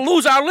Montana? We're going to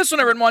lose our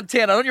listener in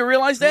Montana. Don't you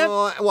realize that?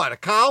 What, a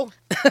cow?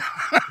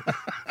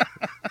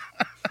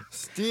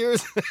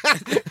 Steers?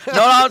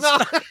 No.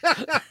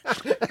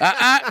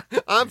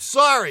 I'm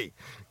sorry.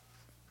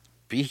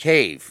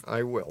 Behave.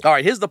 I will. All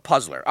right, here's the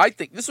puzzler. I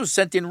think this was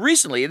sent in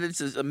recently, and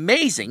it's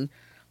amazing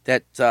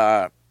that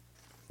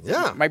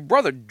my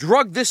brother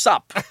drugged this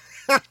up.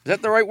 Is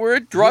that the right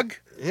word? Drug?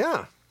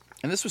 Yeah.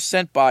 And this was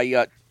sent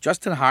by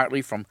Justin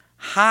Hartley from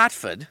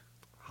Hartford.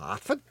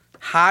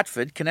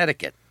 Hartford,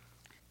 Connecticut.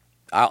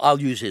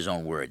 I'll use his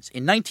own words.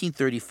 In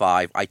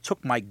 1935, I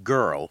took my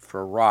girl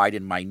for a ride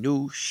in my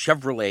new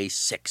Chevrolet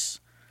 6.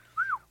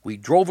 We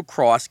drove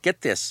across,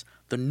 get this,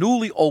 the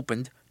newly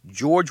opened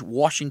George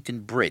Washington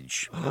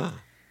Bridge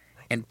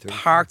and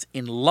parked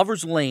in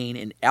Lover's Lane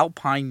in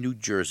Alpine, New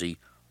Jersey,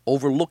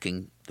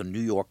 overlooking the New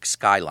York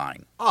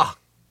skyline. Ah,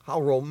 how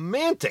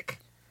romantic.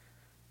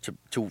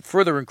 To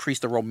further increase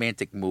the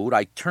romantic mood,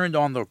 I turned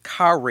on the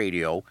car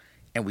radio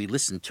and we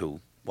listened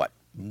to,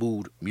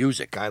 mood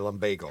music. Guy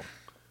Lumbago.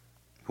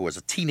 Who was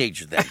a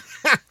teenager then.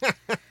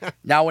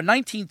 Now, in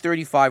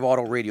 1935,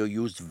 auto radio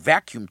used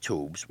vacuum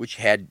tubes, which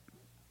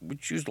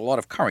used a lot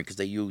of current because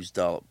they used,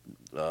 what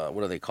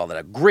do they call that?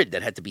 A grid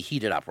that had to be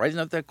heated up, right? Isn't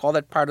that what they call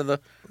that part of the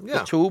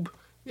tube?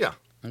 Yeah.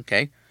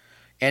 Okay.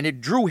 And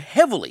it drew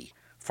heavily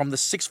from the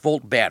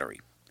 6-volt battery.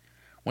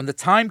 When the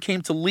time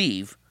came to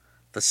leave,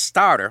 the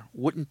starter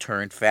wouldn't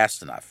turn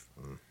fast enough.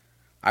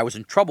 I was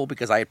in trouble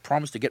because I had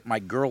promised to get my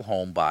girl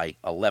home by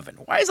 11.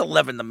 Why is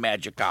 11 the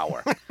magic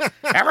hour?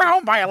 Have her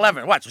home by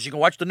 11. What, so she can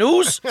watch the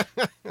news?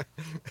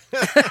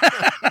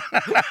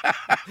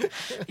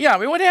 Yeah, I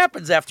mean, what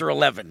happens after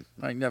 11?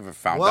 I never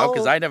found out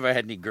because I never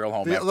had any girl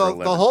home after 11.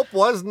 The hope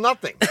was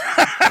nothing.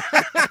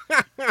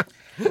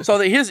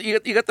 So you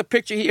got the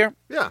picture here?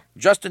 Yeah.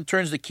 Justin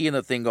turns the key and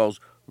the thing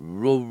goes...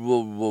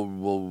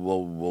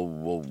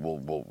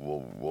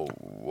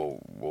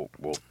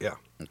 Yeah.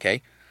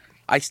 Okay.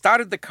 I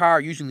started the car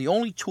using the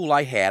only tool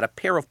I had, a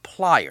pair of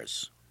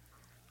pliers.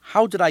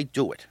 How did I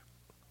do it?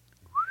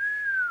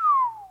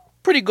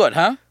 Pretty good,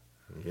 huh?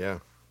 Yeah.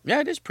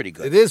 Yeah, it is pretty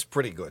good. It is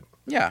pretty good.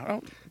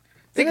 Yeah.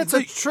 And it's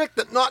a trick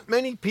that not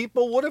many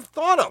people would have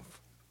thought of.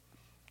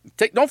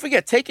 Don't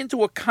forget, take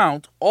into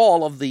account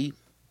all of the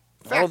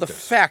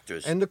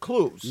factors. And the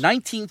clues.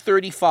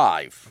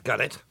 1935.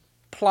 Got it.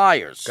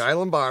 Pliers. Guy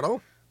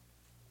Lombardo.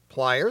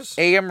 Pliers.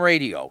 AM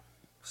radio.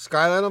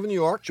 Skyline of New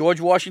York. George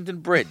Washington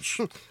Bridge.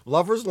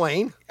 Lover's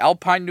Lane.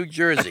 Alpine, New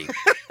Jersey.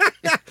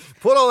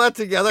 Put all that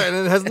together, and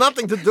it has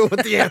nothing to do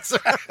with the answer.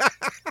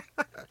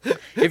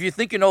 If you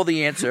think you know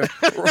the answer,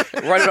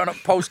 write it on a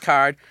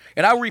postcard.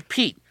 And I'll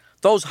repeat,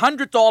 those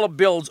 $100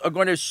 bills are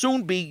going to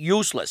soon be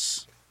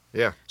useless.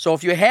 Yeah. So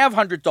if you have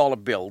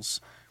 $100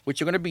 bills,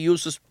 which are going to be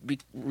useless,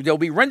 they'll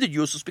be rendered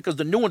useless because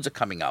the new ones are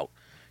coming out.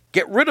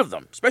 Get rid of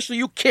them, especially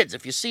you kids.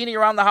 If you see any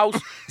around the house,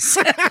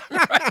 send them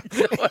right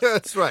to us.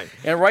 That's right.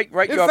 And write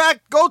In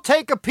fact, go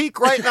take a peek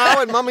right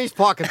now in Mummy's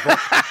pocketbook.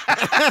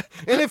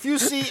 And if you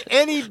see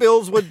any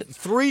bills with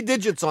 3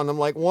 digits on them,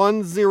 like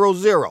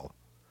 100,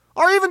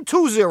 Or even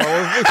 20 would be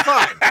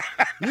fine.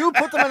 You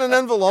put them in an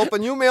envelope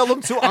and you mail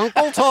them to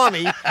Uncle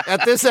Tommy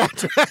at this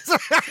address.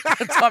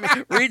 Tommy,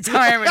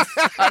 retirement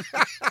fund.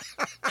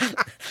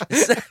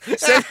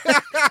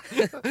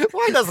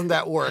 Why doesn't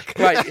that work?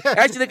 Right.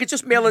 Actually, they could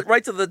just mail it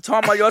right to the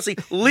Tom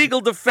Magliozzi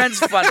Legal Defense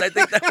Fund. I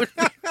think that would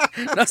be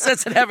no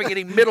sense in having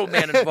any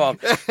middleman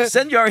involved.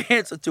 Send your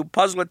answer to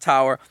Puzzler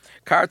Tower,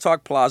 Car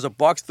Talk Plaza,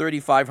 Box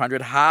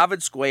 3500,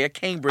 Harvard Square,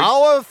 Cambridge.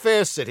 Our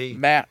fair city.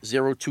 Matt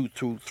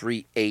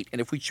 02238.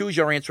 And if we choose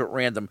your answer at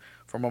random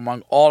from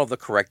among all of the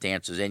correct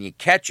answers and you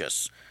catch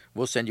us,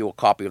 we'll send you a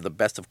copy of the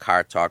Best of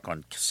Car Talk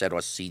on cassette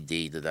or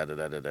CD.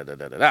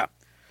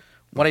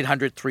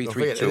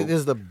 1-800-332. It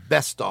is the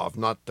best of,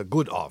 not the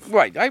good of.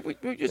 Right.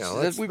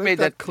 Let's we make made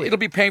that that clear. It'll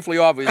be painfully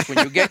obvious when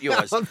you get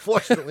yours.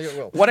 Unfortunately, it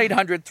will.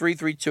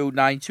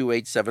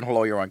 1-800-332-9287.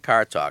 Hello, you're on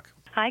Car Talk.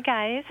 Hi,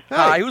 guys.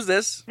 Hi, who's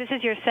this? This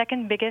is your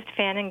second biggest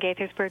fan in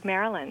Gaithersburg,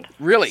 Maryland.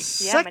 Really?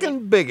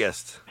 Second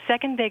biggest.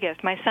 Second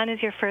biggest. My son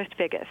is your first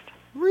biggest.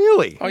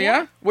 Really? Oh,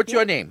 yeah? What's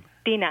your name?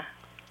 Dina.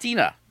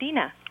 Dina.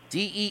 Dina.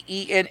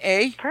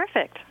 D-E-E-N-A?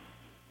 Perfect.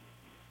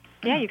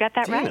 Yeah, you got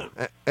that right.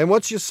 And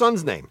what's your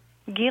son's name?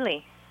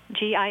 Gili.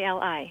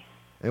 G-I-L-I.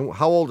 And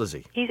how old is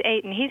he? He's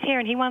 8, and he's here,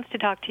 and he wants to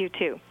talk to you,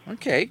 too.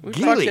 Okay. We've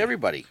Gili. talked to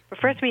everybody. But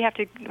first, we have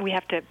to give you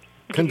a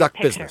Conduct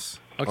picture. business.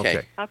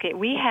 Okay. Okay,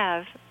 we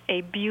have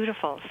a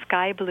beautiful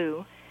sky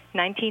blue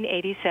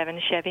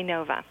 1987 Chevy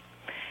Nova,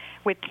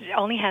 which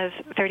only has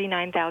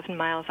 39,000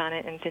 miles on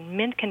it and it's in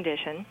mint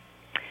condition.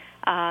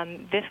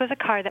 This was a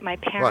car that my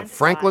parents What,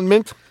 Franklin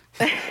Mint?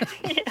 Yes.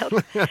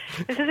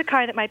 This is a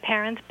car that my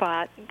parents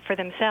bought for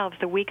themselves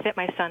the week that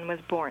my son was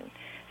born.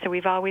 So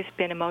we've always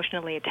been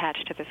emotionally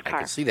attached to this car. I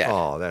can see that.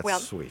 Oh, that's Well,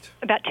 sweet.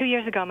 About 2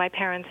 years ago, my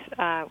parents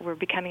were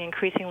becoming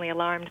increasingly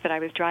alarmed that I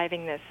was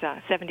driving this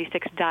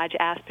 76 Dodge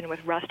Aspen with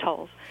rust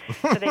holes.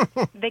 So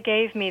they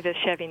gave me this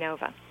Chevy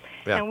Nova.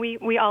 Yeah. And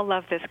we all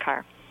love this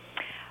car.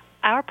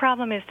 Our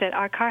problem is that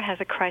our car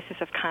has a crisis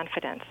of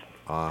confidence.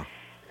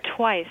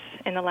 Twice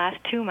in the last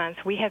 2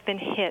 months, we have been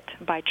hit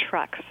by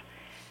trucks.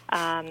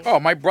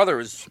 My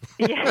brother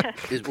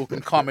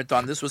can comment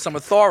on this with some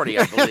authority,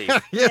 I believe.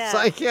 Yes, Yeah.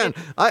 I can.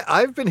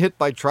 I've been hit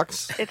by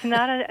trucks. It's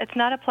not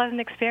a pleasant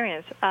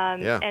experience.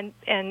 Yeah.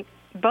 And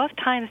both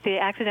times the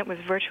accident was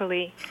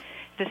virtually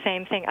the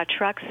same thing. A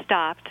truck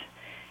stopped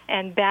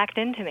and backed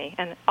into me,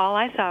 and all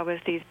I saw was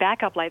these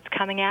backup lights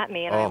coming at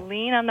me, and I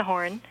lean on the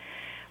horn,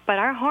 but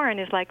our horn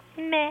is like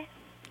meh,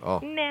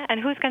 meh, and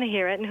who's going to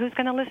hear it, and who's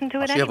going to listen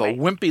to it So you anyway? have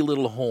a wimpy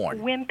little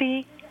horn.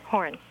 Wimpy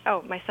horn.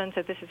 Oh, my son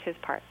said this is his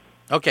part.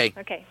 Okay.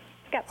 Okay,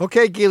 go.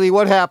 Okay, Gili,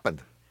 what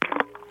happened?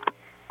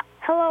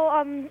 Hello,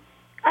 I'm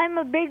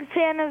a big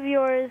fan of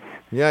yours.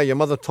 Yeah, your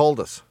mother told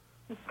us.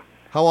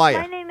 How are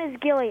My you? name is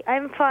Gilly.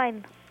 I'm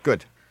fine.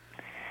 Good.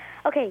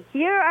 Okay,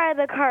 here are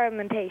the car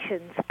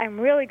imitations. I'm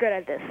really good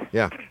at this.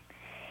 Yeah.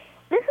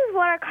 This is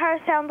what our car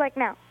sounds like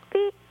now.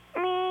 Beep,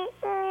 me,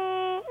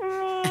 me,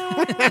 me.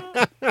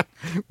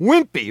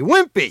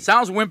 Wimpy.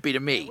 Sounds wimpy to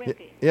me.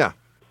 Yeah.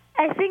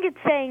 I think it's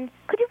saying,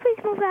 could you please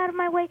move out of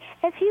my way?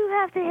 If you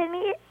have to hit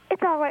me,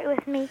 it's all right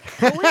with me.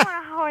 But we want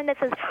a horn that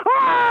says,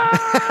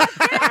 "Ah,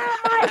 get out of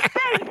my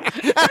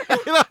face! You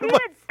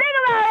didn't think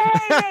about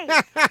it!"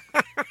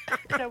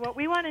 So what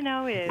we want to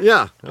know is,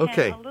 Yeah,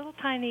 okay. can a little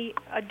tiny,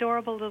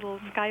 adorable little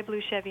sky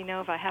blue Chevy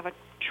Nova have a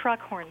truck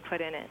horn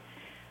put in it,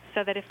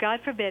 so that if,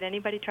 God forbid,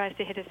 anybody tries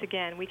to hit us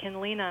again, we can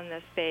lean on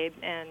this babe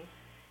and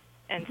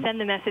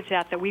send the message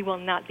out that we will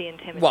not be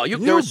intimidated. Well, You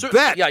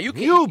bet. Yeah,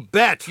 You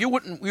bet. You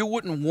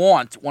wouldn't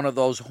want one of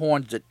those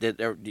horns that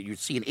you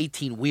see in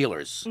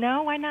 18-wheelers.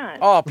 No, why not?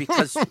 Oh,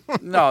 because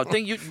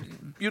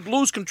you'd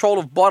lose control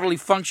of bodily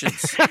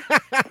functions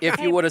if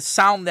you were to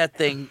sound that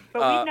thing.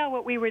 But we know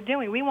what we were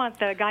doing. We want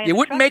the guy in It the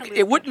wouldn't truck make to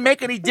it lose wouldn't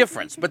make any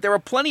difference. But there are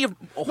plenty of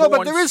horns. No,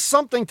 but there is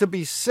something to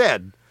be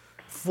said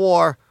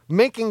for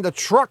making the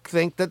truck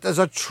think that there's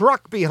a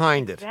truck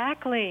behind it.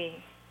 Exactly.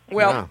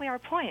 Well, Exactly our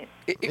point.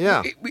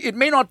 It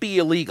may not be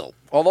illegal,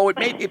 although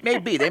it may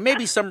be. There may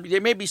be some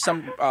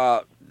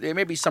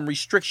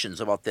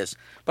restrictions about this,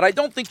 but I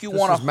don't think you This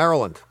want is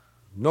Maryland.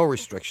 No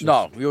restrictions.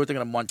 No, you were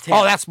thinking of Montana.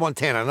 Oh, that's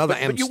Montana, another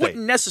but M you state.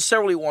 wouldn't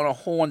necessarily want a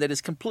horn that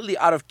is completely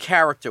out of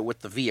character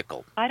with the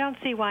vehicle. I don't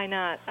see why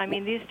not. I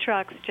mean, these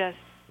trucks just...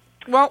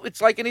 Well,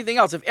 it's like anything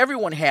else. If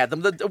everyone had them,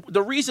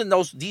 the reason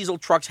those diesel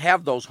trucks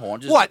have those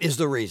horns is What is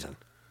the reason?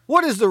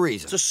 What is the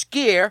reason? to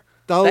scare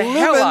The the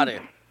hell living out of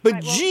it.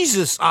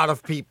 bejesus out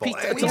of people.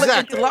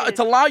 Exactly.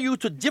 To allow you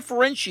to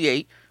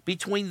differentiate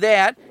between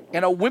that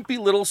and a wimpy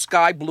little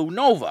sky blue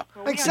Nova.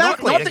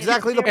 Exactly. Not that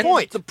Exactly the and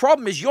point. The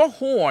problem is your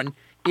horn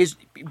is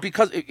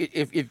because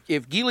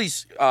if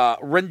Gili's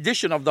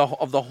rendition of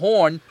the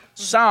horn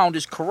sound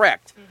is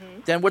correct,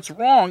 then what's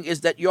wrong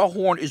is that your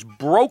horn is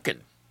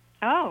broken.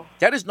 Oh.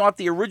 That is not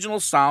the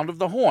original sound of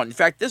the horn. In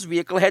fact, this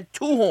vehicle had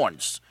two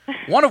horns,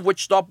 one of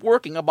which stopped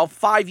working about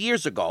 5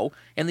 years ago,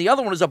 and the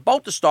other one is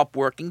about to stop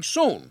working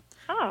soon.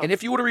 Oh. And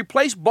if you were to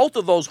replace both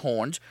of those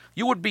horns,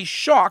 you would be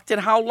shocked at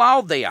how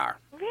loud they are.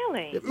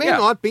 Really? It may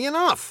not be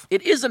enough.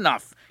 It is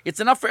enough. It's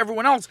enough for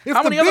everyone else. If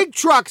How the many big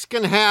trucks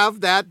can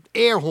have that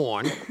air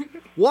horn,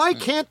 Why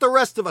can't the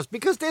rest of us?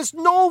 Because there's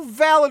no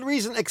valid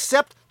reason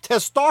except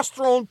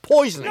testosterone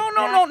poisoning.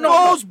 No.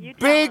 Those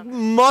big,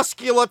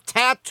 muscular,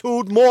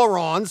 tattooed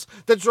morons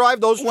that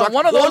drive those trucks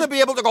want to be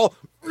able to go,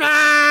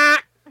 nah.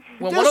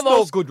 There's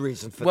no good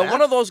reason for that.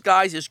 One of those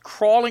guys is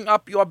crawling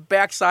up your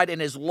backside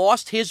and has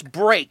lost his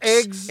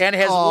brakes.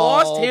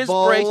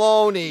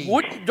 Baloney.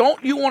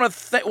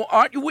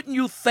 Wouldn't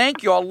you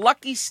thank your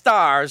lucky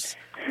stars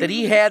that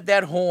he had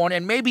that horn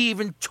and maybe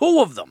even two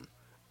of them?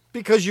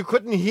 Because you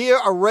couldn't hear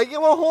a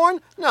regular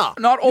horn? No.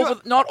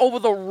 Not over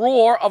the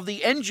roar of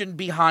the engine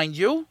behind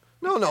you.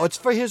 No, it's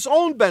for his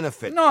own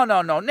benefit. No,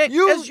 Nick.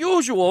 As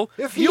usual,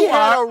 if he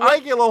had a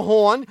regular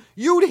horn,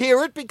 you'd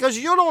hear it because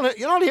you're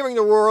not hearing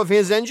the roar of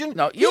his engine.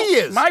 No, he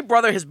is. My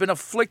brother has been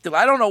afflicted.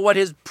 I don't know what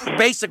his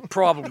basic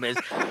problem is,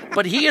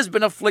 but he has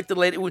been afflicted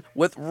lately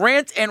with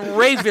rant and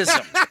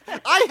ravism.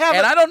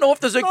 I don't know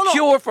if there's a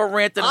cure for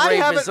rant and ravism. I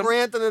haven't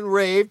ranted and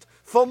raved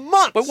for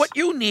months. But what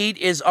you need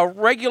is a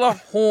regular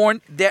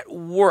horn that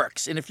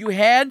works. And if you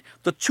had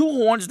the two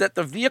horns that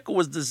the vehicle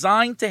was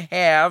designed to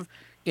have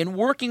in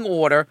working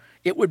order,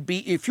 it would be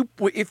if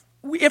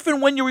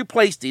and when you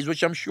replace these,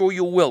 which I'm sure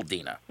you will,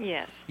 Dina.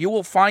 Yes. You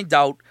will find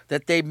out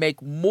that they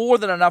make more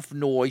than enough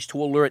noise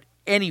to alert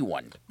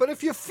anyone. But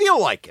if you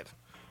feel like it,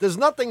 there's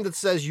nothing that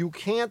says you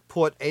can't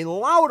put a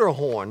louder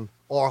horn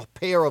or a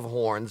pair of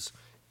horns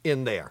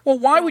in there. Well,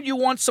 why would you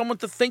want someone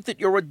to think that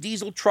you're a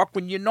diesel truck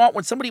when you're not?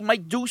 When somebody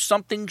might do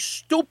something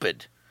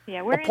stupid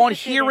upon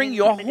hearing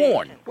your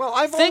horn. Well,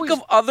 think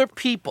of other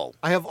people.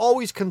 I have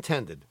always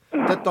contended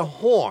that the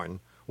horn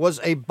was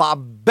a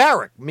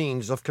barbaric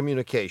means of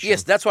communication.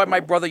 Yes, that's why my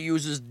brother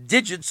uses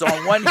digits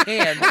on one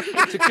hand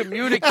to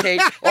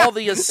communicate all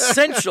the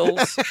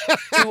essentials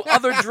to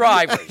other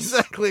drivers.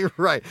 Exactly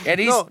right. And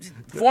he's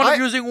fond of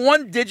using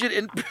one digit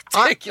in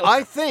particular.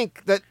 I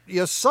think that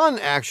your son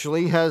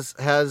actually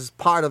has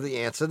part of the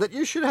answer, that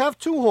you should have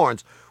two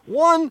horns.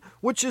 One,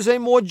 which is a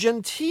more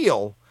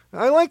genteel.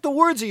 I like the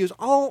words he used.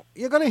 Oh,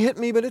 you're going to hit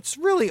me, but it's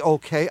really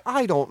okay.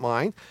 I don't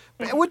mind.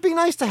 It would be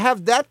nice to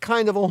have that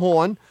kind of a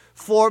horn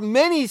for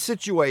many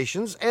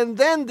situations, and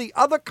then the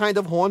other kind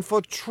of horn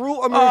for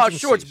true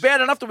emergencies. Oh, sure. It's bad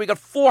enough that we got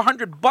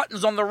 400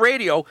 buttons on the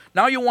radio.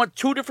 Now you want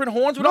two different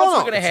horns? What else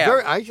are we going to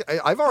have?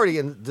 I've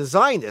already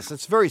designed this.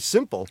 It's very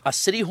simple. A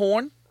city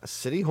horn? A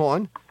city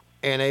horn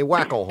and a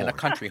wacko horn. And a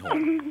country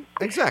horn.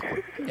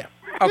 Exactly. Yeah.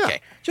 Okay. Yeah.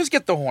 Just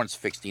get the horns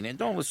fixed, Dina, and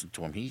don't listen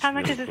to him. How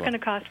much is this going to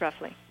cost,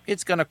 roughly?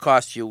 It's going to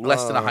cost you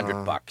less than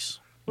 $100.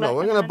 No,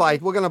 we're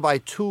gonna buy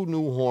two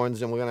new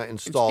horns and we're gonna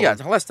install them.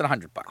 Yeah, less than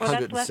 $100. Well,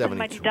 that's less than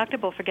my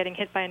deductible for getting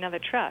hit by another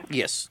truck.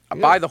 Yes,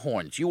 buy the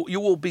horns. You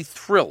will be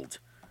thrilled.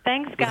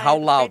 Thanks, guys. With how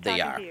loud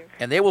they are,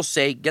 and they will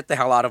say, "Get the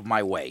hell out of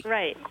my way."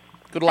 Right.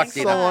 Good luck,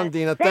 Dina. So long,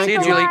 Dina. Thank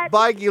you, Julie.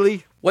 Bye,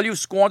 Gilly. Well, you've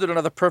squandered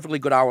another perfectly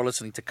good hour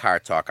listening to Car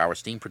Talk. Our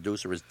esteemed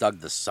producer is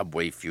Doug, the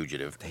subway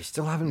fugitive. They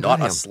still haven't not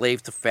got him. A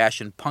slave to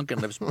fashion. Punkin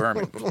lives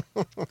Birmingham.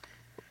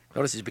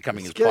 Notice he's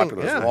becoming as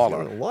popular as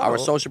Lawler. Our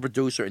associate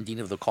producer and dean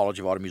of the College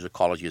of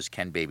Automusicology is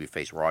Ken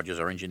Babyface Rogers.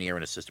 Our engineer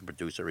and assistant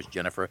producer is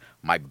Jennifer.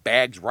 My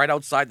bag's right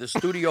outside the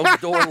studio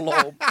door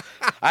lobe.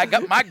 I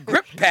got my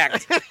grip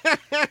packed.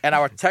 And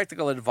our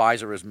technical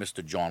advisor is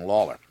Mr. John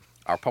Lawler.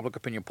 Our public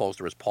opinion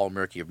pollster is Paul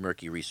Murky of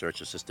Murky Research,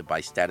 assisted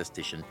by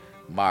statistician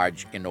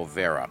Marge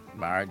Inovera.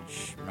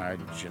 Marge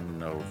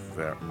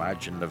Inovera.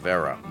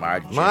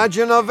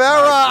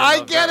 I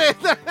get it.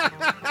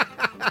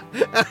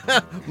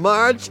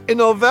 Marge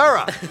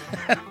Inovera.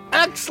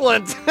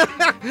 Excellent.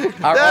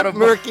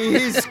 Murky,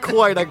 he's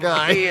quite a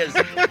guy. He is.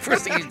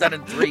 First thing he's done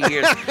in 3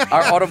 years.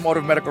 Our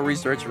automotive medical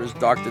researcher is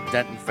Dr.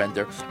 Denton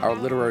Fender. Our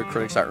literary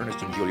critics are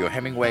Ernest and Julio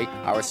Hemingway.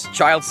 Our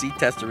child seat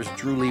tester is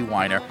Drew Lee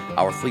Weiner.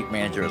 Our fleet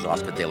manager is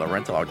Oscar De La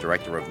Renta. Our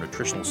director of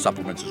nutritional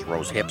supplements is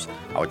Rose Hips.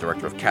 Our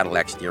director of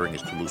Cadillac steering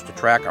is Toulouse to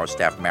Track. Our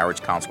staff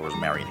marriage counselor is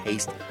Marion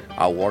Haste.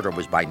 Our wardrobe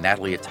is by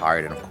Natalie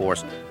Attired. And, of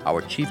course,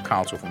 our chief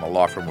counsel from the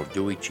law firm of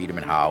Dewey, Cheatham,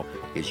 and Howe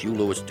is Hugh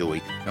Lewis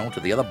Dewey, known to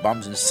the other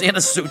bums in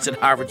Santa suits in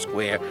Harvard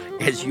Square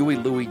as Huey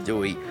Louie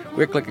Dewey.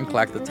 We're Click and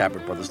Clack, the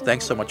Tappert Brothers.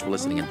 Thanks so much for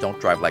listening, and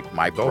don't drive like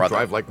my brother. Don't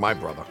drive like my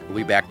brother. We'll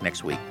be back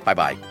next week.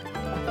 Bye-bye.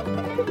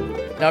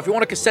 Now, if you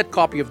want a cassette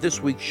copy of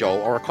this week's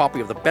show or a copy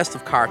of the Best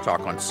of Car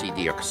Talk on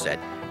CD or cassette,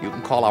 you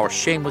can call our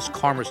Shameless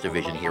Commerce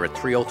Division here at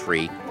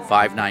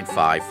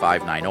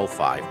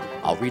 303-595-5905.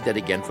 I'll read that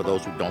again for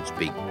those who don't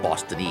speak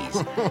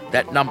Bostonese.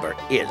 That number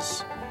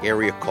is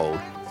area code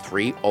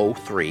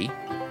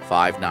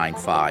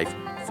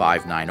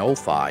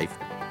 303-595-5905,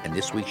 and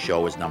this week's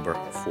show is number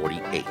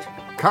 48.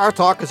 Car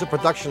Talk is a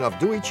production of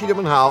Dewey, Cheatham,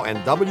 and Howe and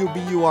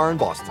WBUR in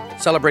Boston.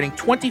 Celebrating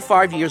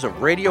 25 years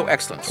of radio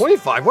excellence.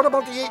 25? What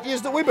about the 8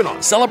 years that we've been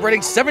on?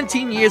 Celebrating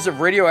 17 years of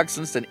radio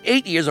excellence and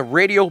 8 years of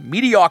radio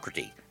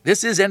mediocrity.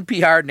 This is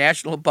NPR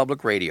National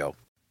Public Radio.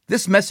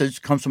 This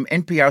message comes from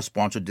NPR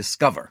sponsor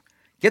Discover.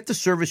 Get the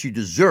service you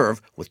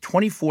deserve with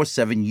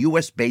 24/7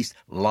 U.S.-based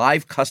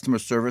live customer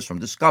service from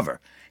Discover.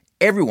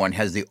 Everyone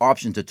has the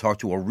option to talk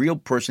to a real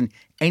person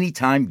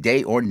anytime,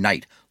 day or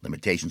night.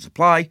 Limitations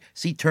apply.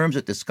 See terms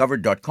at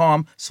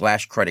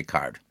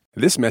discover.com/creditcard.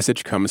 This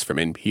message comes from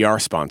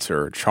NPR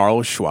sponsor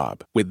Charles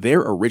Schwab with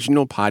their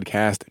original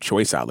podcast,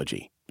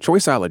 Choiceology.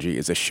 Choiceology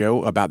is a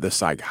show about the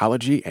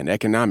psychology and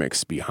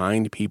economics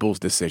behind people's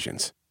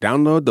decisions.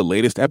 Download the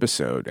latest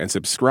episode and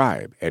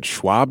subscribe at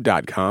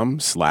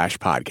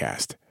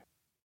schwab.com/podcast.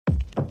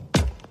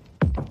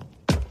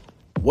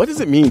 What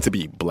does it mean to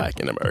be Black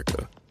in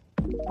America?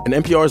 In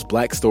NPR's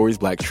Black Stories,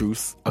 Black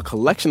Truths, a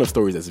collection of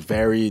stories as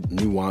varied,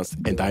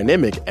 nuanced, and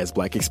dynamic as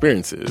Black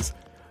experiences,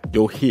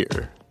 you'll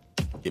hear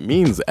it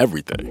means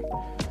everything.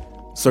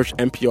 Search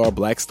NPR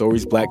Black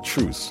Stories, Black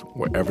Truths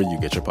wherever you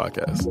get your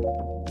podcasts.